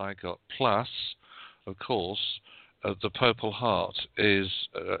connection that I got. Plus, of course, the Purple Heart is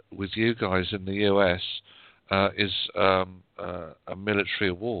with you guys in the US is a military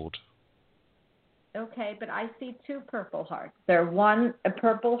award. Okay, but I see two Purple Hearts. They're a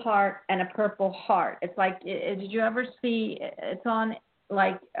Purple Heart and a Purple Heart. It's like, did you ever see? It's on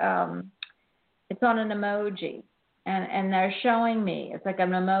like it's on an emoji, and they're showing me. It's like an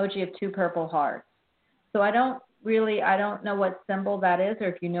emoji of two Purple Hearts. So I don't know what symbol that is, or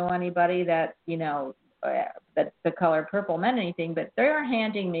if you know anybody that that the color purple meant anything. But they are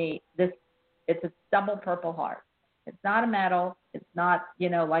handing me this. It's a double Purple Heart. It's not a medal. It's not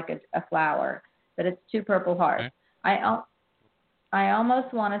like a flower. But it's two Purple Hearts. Okay. I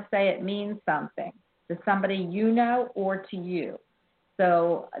almost want to say it means something to somebody or to you.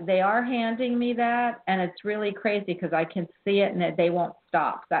 So they are handing me that, and it's really crazy because I can see it and they won't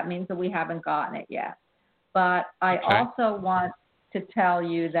stop. That means that we haven't gotten it yet. But I also want to tell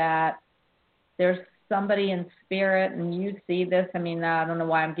you that there's somebody in spirit, and you see this. I mean, I don't know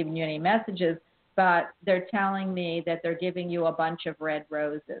why I'm giving you any messages, but they're telling me that they're giving you a bunch of red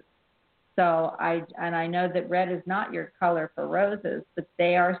roses. So I know that red is not your color for roses, but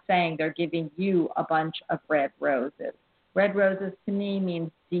they are saying they're giving you a bunch of red roses. Red roses to me means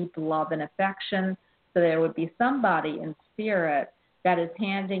deep love and affection. So there would be somebody in spirit that is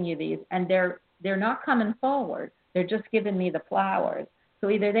handing you these, and they're not coming forward. They're just giving me the flowers. So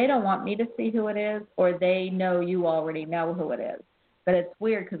either they don't want me to see who it is, or they know you already know who it is. But it's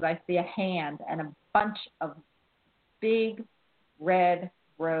weird because I see a hand and a bunch of big red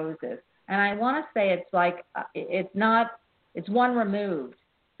roses. And I want to say it's like, it's one removed.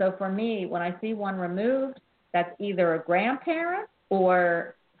 So for me, when I see one removed, that's either a grandparent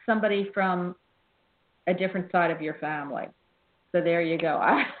or somebody from a different side of your family. So there you go.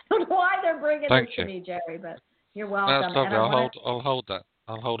 I don't know why they're bringing this to me, Jerry, but you're welcome. That's lovely. I'll hold that.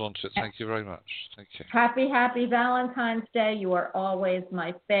 I'll hold on to it. Thank you very much. Thank you. Happy Valentine's Day. You are always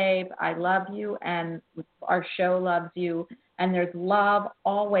my fave. I love you, and our show loves you. And there's love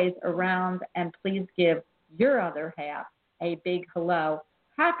always around. And please give your other half a big hello.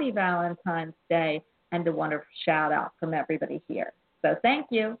 Happy Valentine's Day, and a wonderful shout out from everybody here. So thank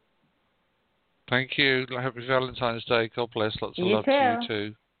you. Thank you. Happy Valentine's Day. God bless. Lots of you love too. to you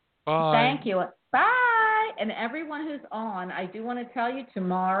too. Bye. Thank you. Bye. And everyone who's on, I do want to tell you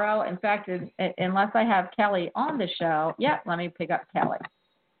tomorrow, in fact, unless I have Kelly on the show, let me pick up Kelly.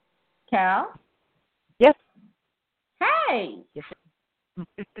 Cal? Yes. Hey. Yes.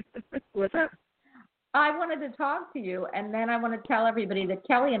 What's up? I wanted to talk to you, and then I want to tell everybody that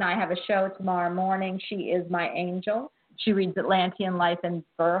Kelly and I have a show tomorrow morning. She is my angel. She reads Atlantean life and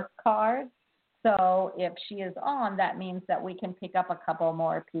birth cards. So if she is on, that means that we can pick up a couple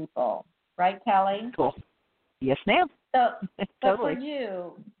more people. Right, Kelly? Cool. Yes, ma'am. So, totally.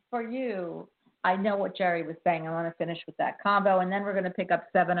 For you, I know what Jerry was saying. I want to finish with that combo, and then we're going to pick up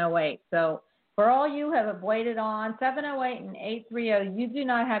 708. So for all you who have waited on, 708 and 830, you do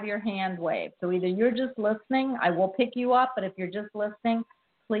not have your hand waved. So either you're just listening, I will pick you up, but if you're just listening,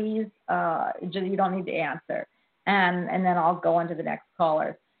 please, you don't need to answer. And then I'll go on to the next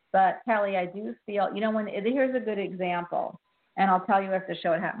caller. But, Kelly, I do feel, here's a good example, and I'll tell you after the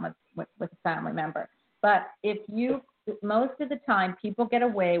show it happened with a family member. But most of the time, people get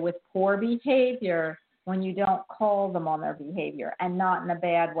away with poor behavior when you don't call them on their behavior, and not in a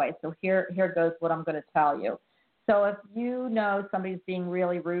bad way. So here goes what I'm going to tell you. So if you know somebody's being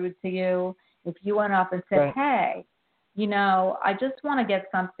really rude to you, if you went up and said, hey, I just want to get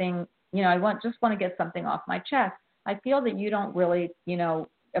something, just want to get something off my chest. I feel that you don't really,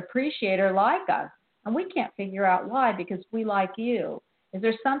 appreciate or like us. And we can't figure out why, because we like you. Is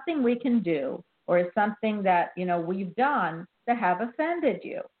there something we can do, or is something that, we've done that have offended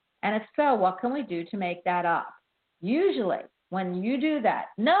you? And if so, what can we do to make that up? Usually, when you do that,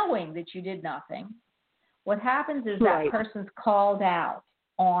 knowing that you did nothing, what happens is that person's called out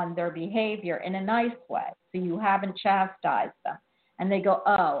on their behavior in a nice way. So you haven't chastised them. And they go,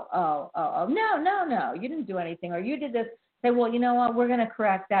 oh, no, you didn't do anything, or you did this. Say, well, you know what, we're going to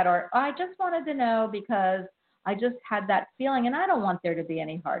correct that. Or I just wanted to know because I just had that feeling, and I don't want there to be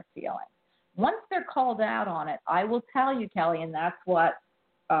any hard feelings. Once they're called out on it, I will tell you, Kelly, and that's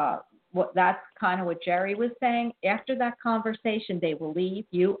that's kind of what Jerry was saying. After that conversation, they will leave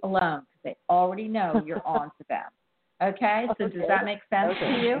you alone because they already know you're on to them. Okay? So does that make sense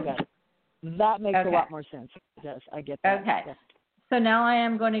to you? That makes a lot more sense. Yes, I get that. Okay. Yes. So now I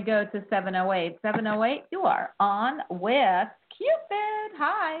am going to go to 708. 708, you are on with Cupid.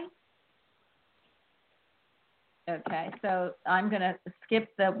 Hi. Okay, so I'm going to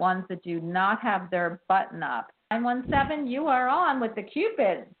skip the ones that do not have their button up. 917, you are on with the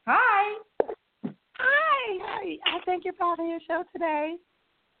Cupid. Hi. Hi. I thank you for having your show today.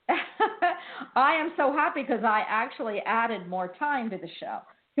 I am so happy because I actually added more time to the show.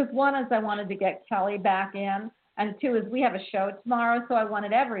 Because one is I wanted to get Kelly back in, and two is we have a show tomorrow, so I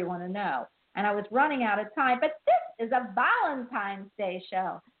wanted everyone to know. And I was running out of time, but this is a Valentine's Day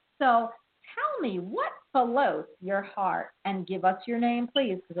show. So tell me what floats your heart, and give us your name,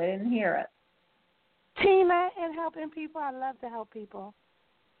 please, because I didn't hear it. Tina and helping people. I love to help people.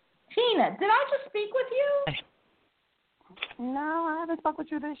 Tina, did I just speak with you? No, I haven't spoken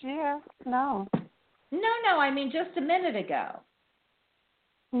with you this year. No. No, I mean just a minute ago.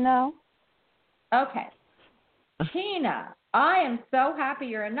 No. Okay. Tina, I am so happy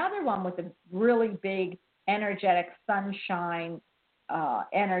you're another one with a really big, energetic sunshine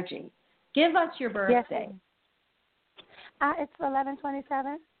energy. Give us your birthday. Yes. It's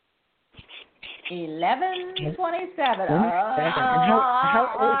 11/27. 11/27.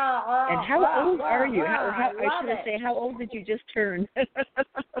 How old are you? I should have said, how old did you just turn?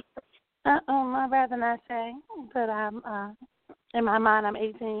 I'd rather not say, but I'm in my mind I'm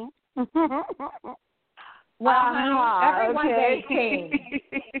 18. Well, honey, everyone's okay. 18.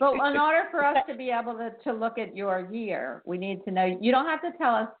 But in order for us to be able to look at your year, we need to know. You don't have to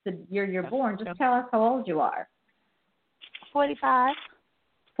tell us the year you're born. Just tell us how old you are. 45.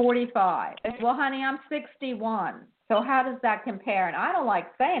 45. Well, honey, I'm 61. So how does that compare? And I don't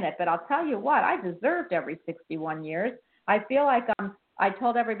like saying it, but I'll tell you what, I deserved every 61 years. I feel like I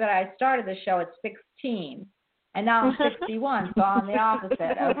told everybody I started the show at 16, and now I'm 61, so I'm the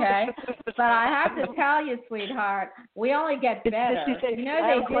opposite, okay? But I have to tell you, sweetheart, we only get better. Did she say, you know, I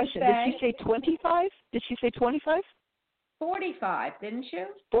have a question. Did she say 25? Did she say 25? 45, didn't you?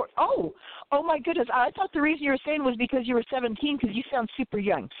 Oh my goodness. I thought the reason you were saying was because you were 17, because you sound super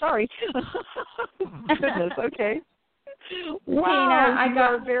young. Sorry. Goodness, okay. Wow, Tina, you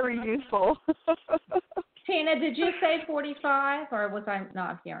are very useful. Tina, did you say 45, or was I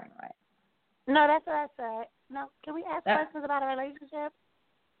not hearing right? No, that's what I said. No, can we ask questions about a relationship?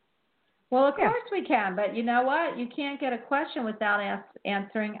 Well, of course we can, but you know what? You can't get a question without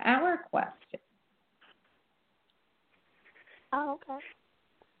answering our question. Oh, okay.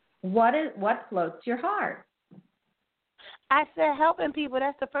 What floats your heart? I said helping people.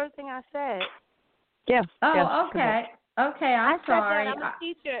 That's the first thing I said. Yeah. Oh, yeah, okay. Okay, I'm sorry. I'm a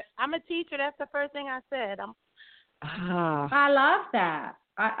teacher. I'm a teacher. That's the first thing I said. I love that.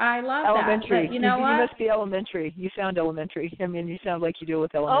 I love elementary. that. But you know what? You must be elementary. You sound elementary. I mean, you sound like you deal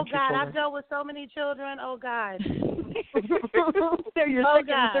with elementary children. children. I've dealt with so many children. Oh, God. They're your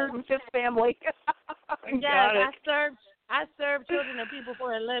second, third, and fifth family. Yes, I serve children and people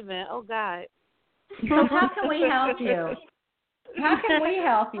for a living. Oh, God. So how can we help you? How can we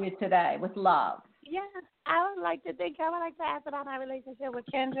help you today with love? Yeah, I would like to ask about my relationship with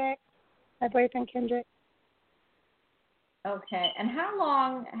Kendrick, my boyfriend Kendrick. Okay, and how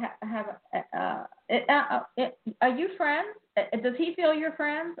long are you friends? Does he feel you're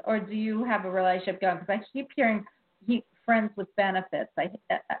friends, or do you have a relationship going? Because I keep hearing friends with benefits.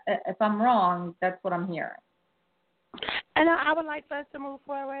 If I'm wrong, that's what I'm hearing. And I would like for us to move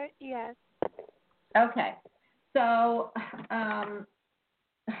forward, yes. Okay, so,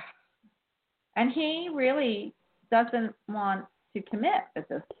 and he really doesn't want to commit at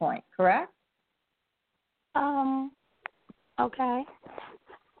this point, correct? Okay.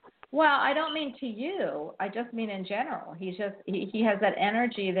 Well, I don't mean to you. I just mean in general. He has that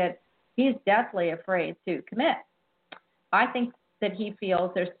energy that he's deathly afraid to commit. I think that he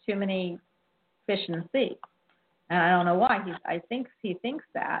feels there's too many fish in the sea. And I don't know why. I think he thinks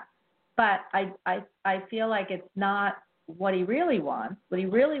that. But I feel like it's not what he really wants. What he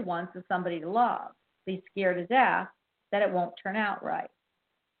really wants is somebody to love. He's scared to death that it won't turn out right.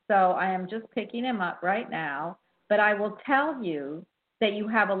 So I am just picking him up right now. But I will tell you that you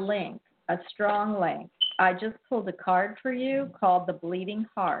have a link, a strong link. I just pulled a card for you called the Bleeding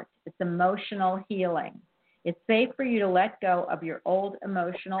Heart. It's emotional healing. It's safe for you to let go of your old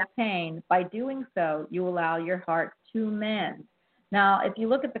emotional pain. By doing so, you allow your heart to mend. Now, if you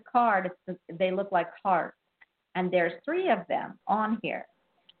look at the card, they look like hearts. And there's 3 of them on here.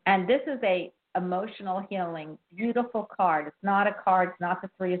 And this is a emotional healing, beautiful card. It's not a card. It's not the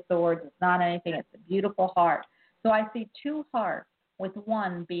 3 of Swords. It's not anything. It's a beautiful heart. So I see 2 hearts with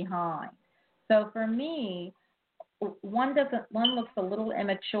 1 behind. So for me, one looks a little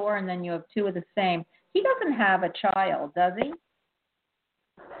immature, and then you have two of the same. He doesn't have a child, does he?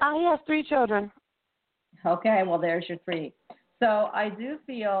 He has 3 children. Okay, well, there's your 3. So I do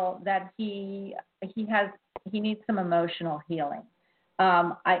feel that he needs some emotional healing.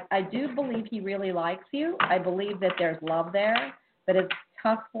 I do believe he really likes you. I believe that there's love there, but it's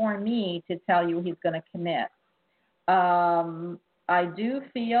tough for me to tell you he's going to commit. I do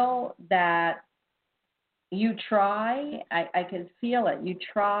feel that you try. I can feel it. You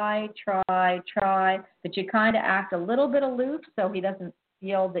try, but you kind of act a little bit aloof so he doesn't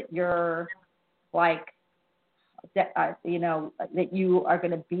feel that you're like, that you are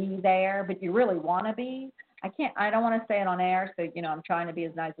going to be there, but you really want to be. I don't want to say it on air, so I'm trying to be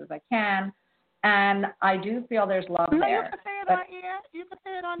as nice as I can, and I do feel there's love there. You can say it on air. You can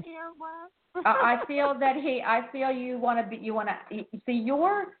say it on air. What? I feel you want to see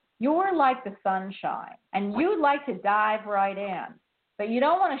you're like the sunshine, and you'd like to dive right in, but you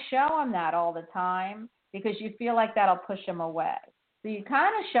don't want to show him that all the time because you feel like that'll push him away. So you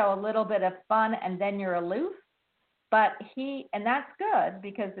kind of show a little bit of fun, and then you're aloof. But and that's good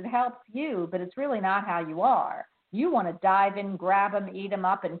because it helps you, but it's really not how you are. You want to dive in, grab him, eat him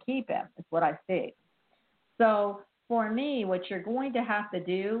up, and keep him, is what I see. So for me, what you're going to have to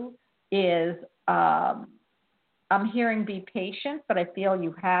do is, I'm hearing be patient, but I feel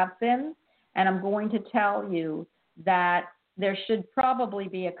you have been. And I'm going to tell you that there should probably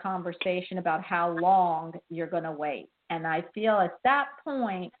be a conversation about how long you're going to wait. And I feel at that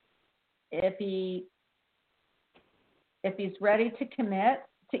point, if he's ready to commit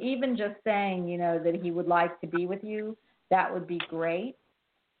to even just saying, that he would like to be with you, that would be great.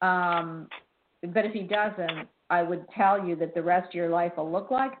 But if he doesn't, I would tell you that the rest of your life will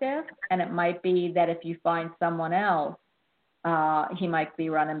look like this, and it might be that if you find someone else, he might be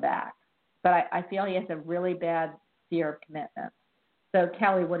running back. But I feel he has a really bad fear of commitment. So,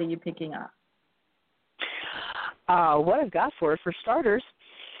 Kelly, what are you picking up? What I've got for starters,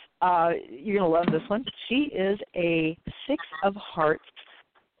 you're going to love this one. She is a 6 of Hearts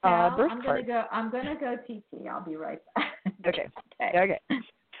birth card. I'm going to go TT. I'll be right back. Okay.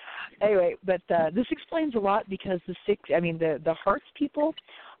 Anyway, but this explains a lot because the Hearts people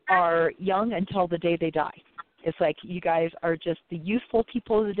are young until the day they die. It's like you guys are just the youthful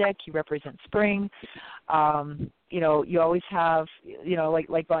people of the deck. You represent spring. You always have,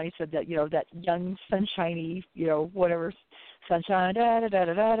 like Bonnie said, that, that young, sunshiny, whatever, sunshine,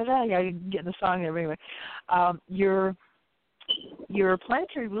 da-da-da-da-da-da. Yeah, you get in the song there. Anyway, your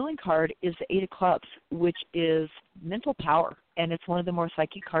planetary ruling card is the 8 of Clubs, which is mental power, and it's one of the more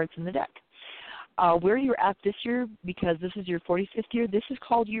psychic cards in the deck. Where you're at this year, because this is your 45th year, this is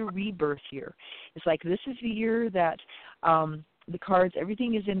called your rebirth year. It's like this is the year that the cards,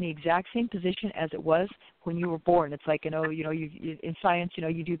 everything is in the exact same position as it was when you were born. It's like, you in science,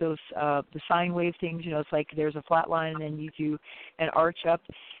 you do those the sine wave things. It's like there's a flat line and then you do an arch up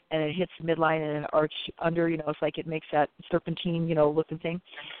and it hits the midline and an arch under. It's like it makes that serpentine, looking thing.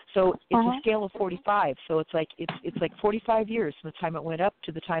 So it's a scale of 45. So it's like 45 years from the time it went up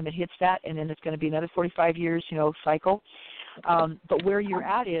to the time it hits that, and then it's going to be another 45 years, cycle. But where you're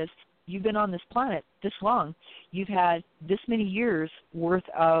at is, you've been on this planet this long. You've had this many years worth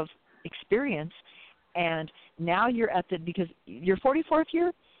of experience, and now you're at because your 44th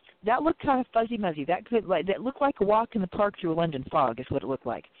year, that looked kind of fuzzy-muzzy. That looked like a walk in the park through a London fog is what it looked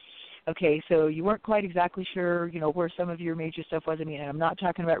like. Okay, so you weren't quite exactly sure, where some of your major stuff was. And I'm not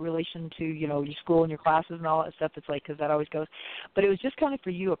talking about relation to, your school and your classes and all that stuff. It's like, because that always goes. But it was just kind of for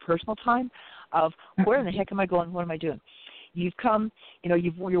you a personal time of where in the heck am I going? What am I doing? You've come,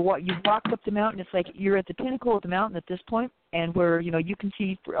 you've walked up the mountain. It's like you're at the pinnacle of the mountain at this point, and where you can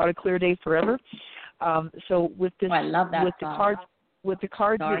see on a clear day forever. So with this, I love that with song. the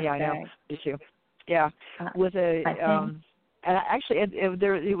cards, Dark yeah, I know, Day. you too. Yeah, with a and actually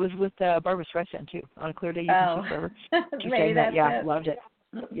it was with Barbra Streisand too. On a clear day, you can see forever. Maybe that's it. Loved it.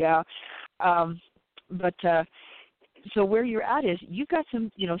 Yeah, but. So where you're at is you've got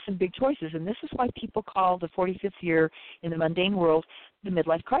some big choices, and this is why people call the 45th year in the mundane world the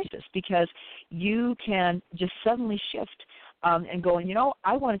midlife crisis, because you can just suddenly shift and go,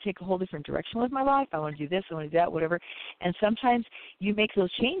 I want to take a whole different direction with my life. I want to do this, I want to do that, whatever. And sometimes you make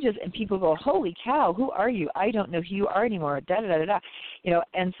those changes, and people go, holy cow, who are you? I don't know who you are anymore, da-da-da-da-da.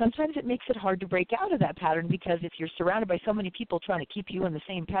 And sometimes it makes it hard to break out of that pattern, because if you're surrounded by so many people trying to keep you in the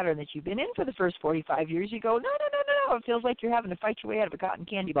same pattern that you've been in for the first 45 years, you go, no. It feels like you're having to fight your way out of a cotton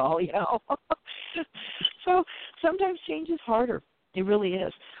candy ball, So sometimes change is harder. It really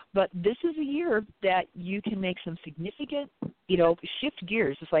is. But this is a year that you can make some significant shift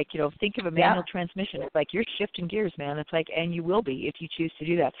gears. It's like, think of a manual transmission. It's like you're shifting gears, man. It's like, and you will be if you choose to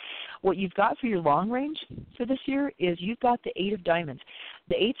do that. What you've got for your long range for this year is you've got the 8 of diamonds.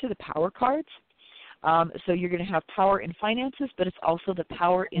 The 8s are the power cards. So you're going to have power in finances, but it's also the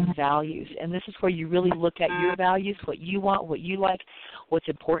power in values. And this is where you really look at your values, what you want, what you like, what's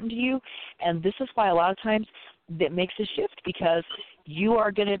important to you. And this is why a lot of times that makes a shift, because you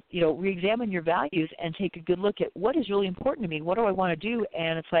are going to, reexamine your values and take a good look at what is really important to me. What do I want to do?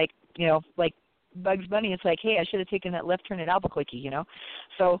 And it's like, like Bugs Bunny, it's like, hey, I should have taken that left turn at Albuquerque,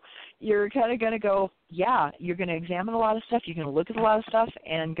 So you're kind of going to go, you're going to examine a lot of stuff. You're going to look at a lot of stuff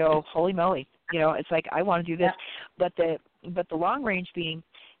and go, holy moly. It's like, I want to do this. But the long range being,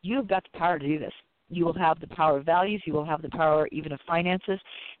 you have got the power to do this. You will have the power of values. You will have the power even of finances,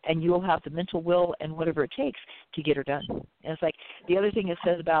 and you will have the mental will and whatever it takes to get her done. And it's like the other thing it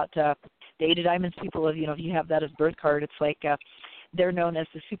says about the 8 of diamonds people, if you have that as birth card, it's like they're known as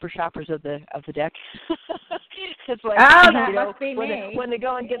the super shoppers of the deck. It's like, that must be when the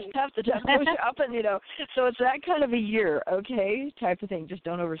going gets tough, the deck goes up, and so it's that kind of a year, okay, type of thing. Just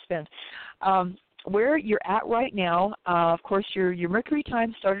don't overspend. Where you're at right now, of course, your Mercury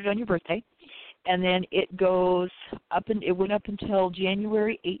time started on your birthday, and then it goes up, and it went up until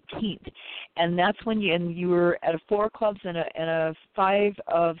January 18th, and that's when you were at a 4 of clubs and a 5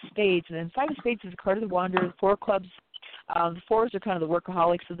 of spades, and then 5 of spades is a card of the wanderer. 4 of clubs. The 4s are kind of the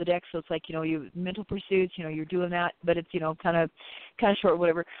workaholics of the deck, so it's like, you mental pursuits, you're doing that, but it's, kind of short,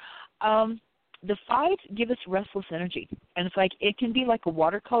 whatever. The 5s give us restless energy, and it's like, it can be like a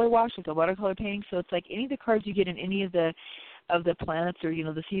watercolor wash, like a watercolor painting, so it's like any of the cards you get in any of the planets or,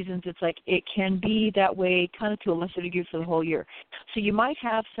 the seasons, it's like, it can be that way kind of to a lesser degree for the whole year. So you might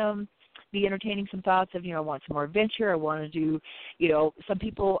have be entertaining some thoughts of, I want some more adventure. I want to do, some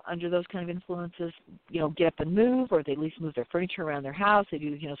people under those kind of influences, get up and move, or they at least move their furniture around their house. They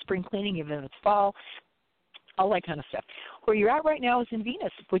do, spring cleaning, even if it's fall, all that kind of stuff. Where you're at right now is in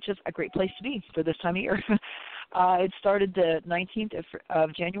Venus, which is a great place to be for this time of year. It started the 19th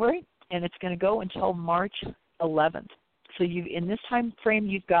of January, and it's going to go until March 11th. So in this time frame,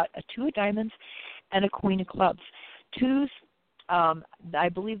 you've got a 2 of diamonds and a Queen of clubs. 2s, I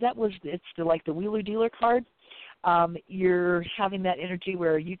believe it's the wheeler dealer card. You're having that energy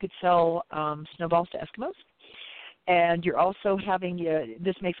where you could sell snowballs to Eskimos. And you're also having,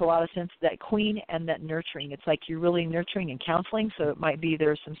 this makes a lot of sense, that queen and that nurturing. It's like you're really nurturing and counseling. So it might be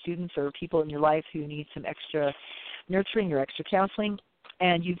there are some students or people in your life who need some extra nurturing or extra counseling.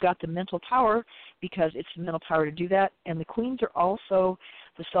 And you've got the mental power, because it's the mental power to do that. And the queens are also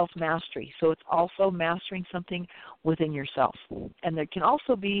the self-mastery. So it's also mastering something within yourself. And there can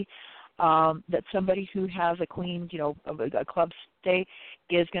also be that somebody who has a queen, a club stay,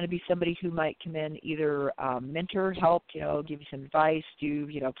 is going to be somebody who might come in, either mentor, help, give you some advice, do,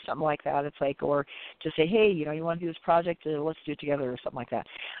 something like that. It's like, or just say, hey, you want to do this project, let's do it together, or something like that.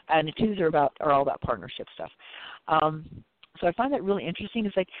 And the 2s are all about partnership stuff. So I find that really interesting.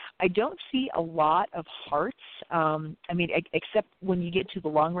 It's like, I don't see a lot of hearts. Except when you get to the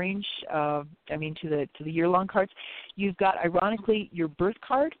long range. To the year-long cards, you've got, ironically, your birth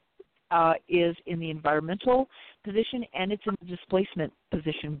card is in the environmental position, and it's in the displacement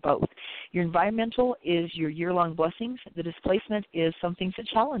position, both. Your environmental is your year-long blessings. The displacement is some things that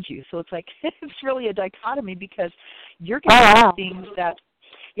challenge you. So it's like, it's really a dichotomy, because you're going to have things that,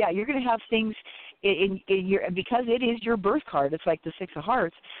 you're going to have things in your, because it is your birth card. It's like the 6 of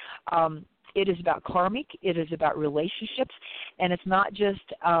hearts. It is about karmic. It is about relationships, and it's not just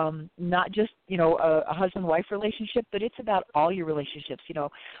a husband-wife relationship, but it's about all your relationships.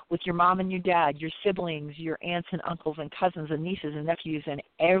 With your mom and your dad, your siblings, your aunts and uncles and cousins and nieces and nephews and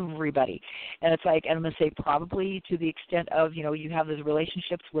everybody. And it's like, and I'm going to say probably to the extent of you have those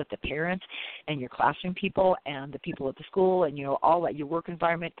relationships with the parents and your classroom people and the people at the school and all that, your work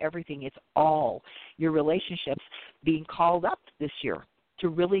environment, everything. It's all your relationships being called up this year to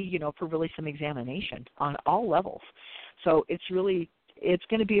really, for really some examination on all levels. So it's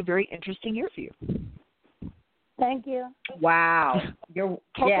going to be a very interesting year for you. Thank you. Wow.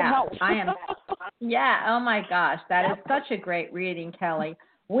 I am. Yeah. Oh my gosh. That is such a great reading, Kelly.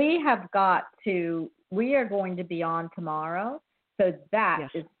 We are going to be on tomorrow. So that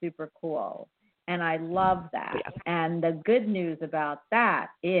is super cool. And I love that. Yeah. And the good news about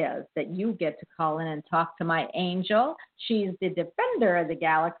that is that you get to call in and talk to my angel. She's the defender of the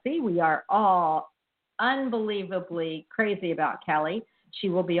galaxy. We are all unbelievably crazy about Kelly. She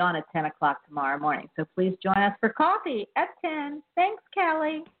will be on at 10 o'clock tomorrow morning. So please join us for coffee at 10. Thanks,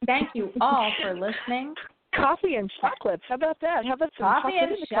 Kelly. Thank you all for listening. Coffee and chocolates. How about that? How about some coffee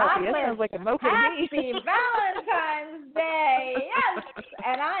and chocolate in the coffee? That chocolate? sounds like a mocha to me. Happy Valentine's Day.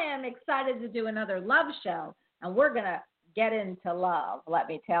 and I am excited to do another love show, and we're going to get into love, let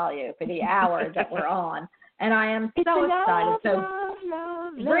me tell you, for the hour that we're on. And I am so excited. So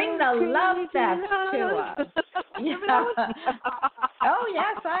bring the love fest to us. Yeah. Oh,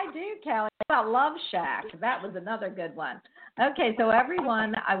 yes, I do, Kelly. How about Love Shack? That was another good one. Okay, so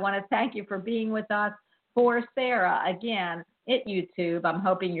everyone, I want to thank you for being with us. For Sarah, again, at YouTube, I'm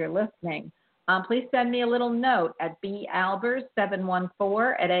hoping you're listening. Please send me a little note at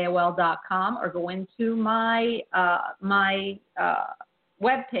balbers714@AOL.com or go into my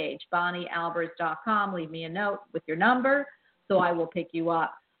webpage, bonniealbers.com. Leave me a note with your number so I will pick you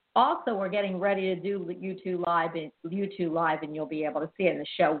up. Also, we're getting ready to do YouTube Live, and you'll be able to see it, and the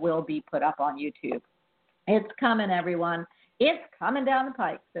show will be put up on YouTube. It's coming, everyone. It's coming down the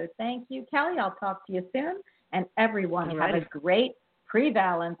pike. So thank you, Kelly. I'll talk to you soon. And everyone, have a great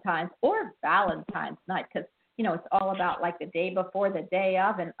pre-Valentine's or Valentine's night, because, you know, it's all about like the day before, the day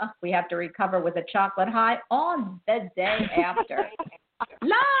of, and we have to recover with a chocolate high on the day after.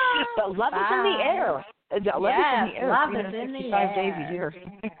 Love! The love is in the air. Love is in the air. Love is in the air. Days a year.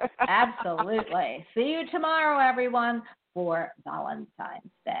 Absolutely. See you tomorrow, everyone, for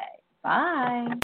Valentine's Day. Bye.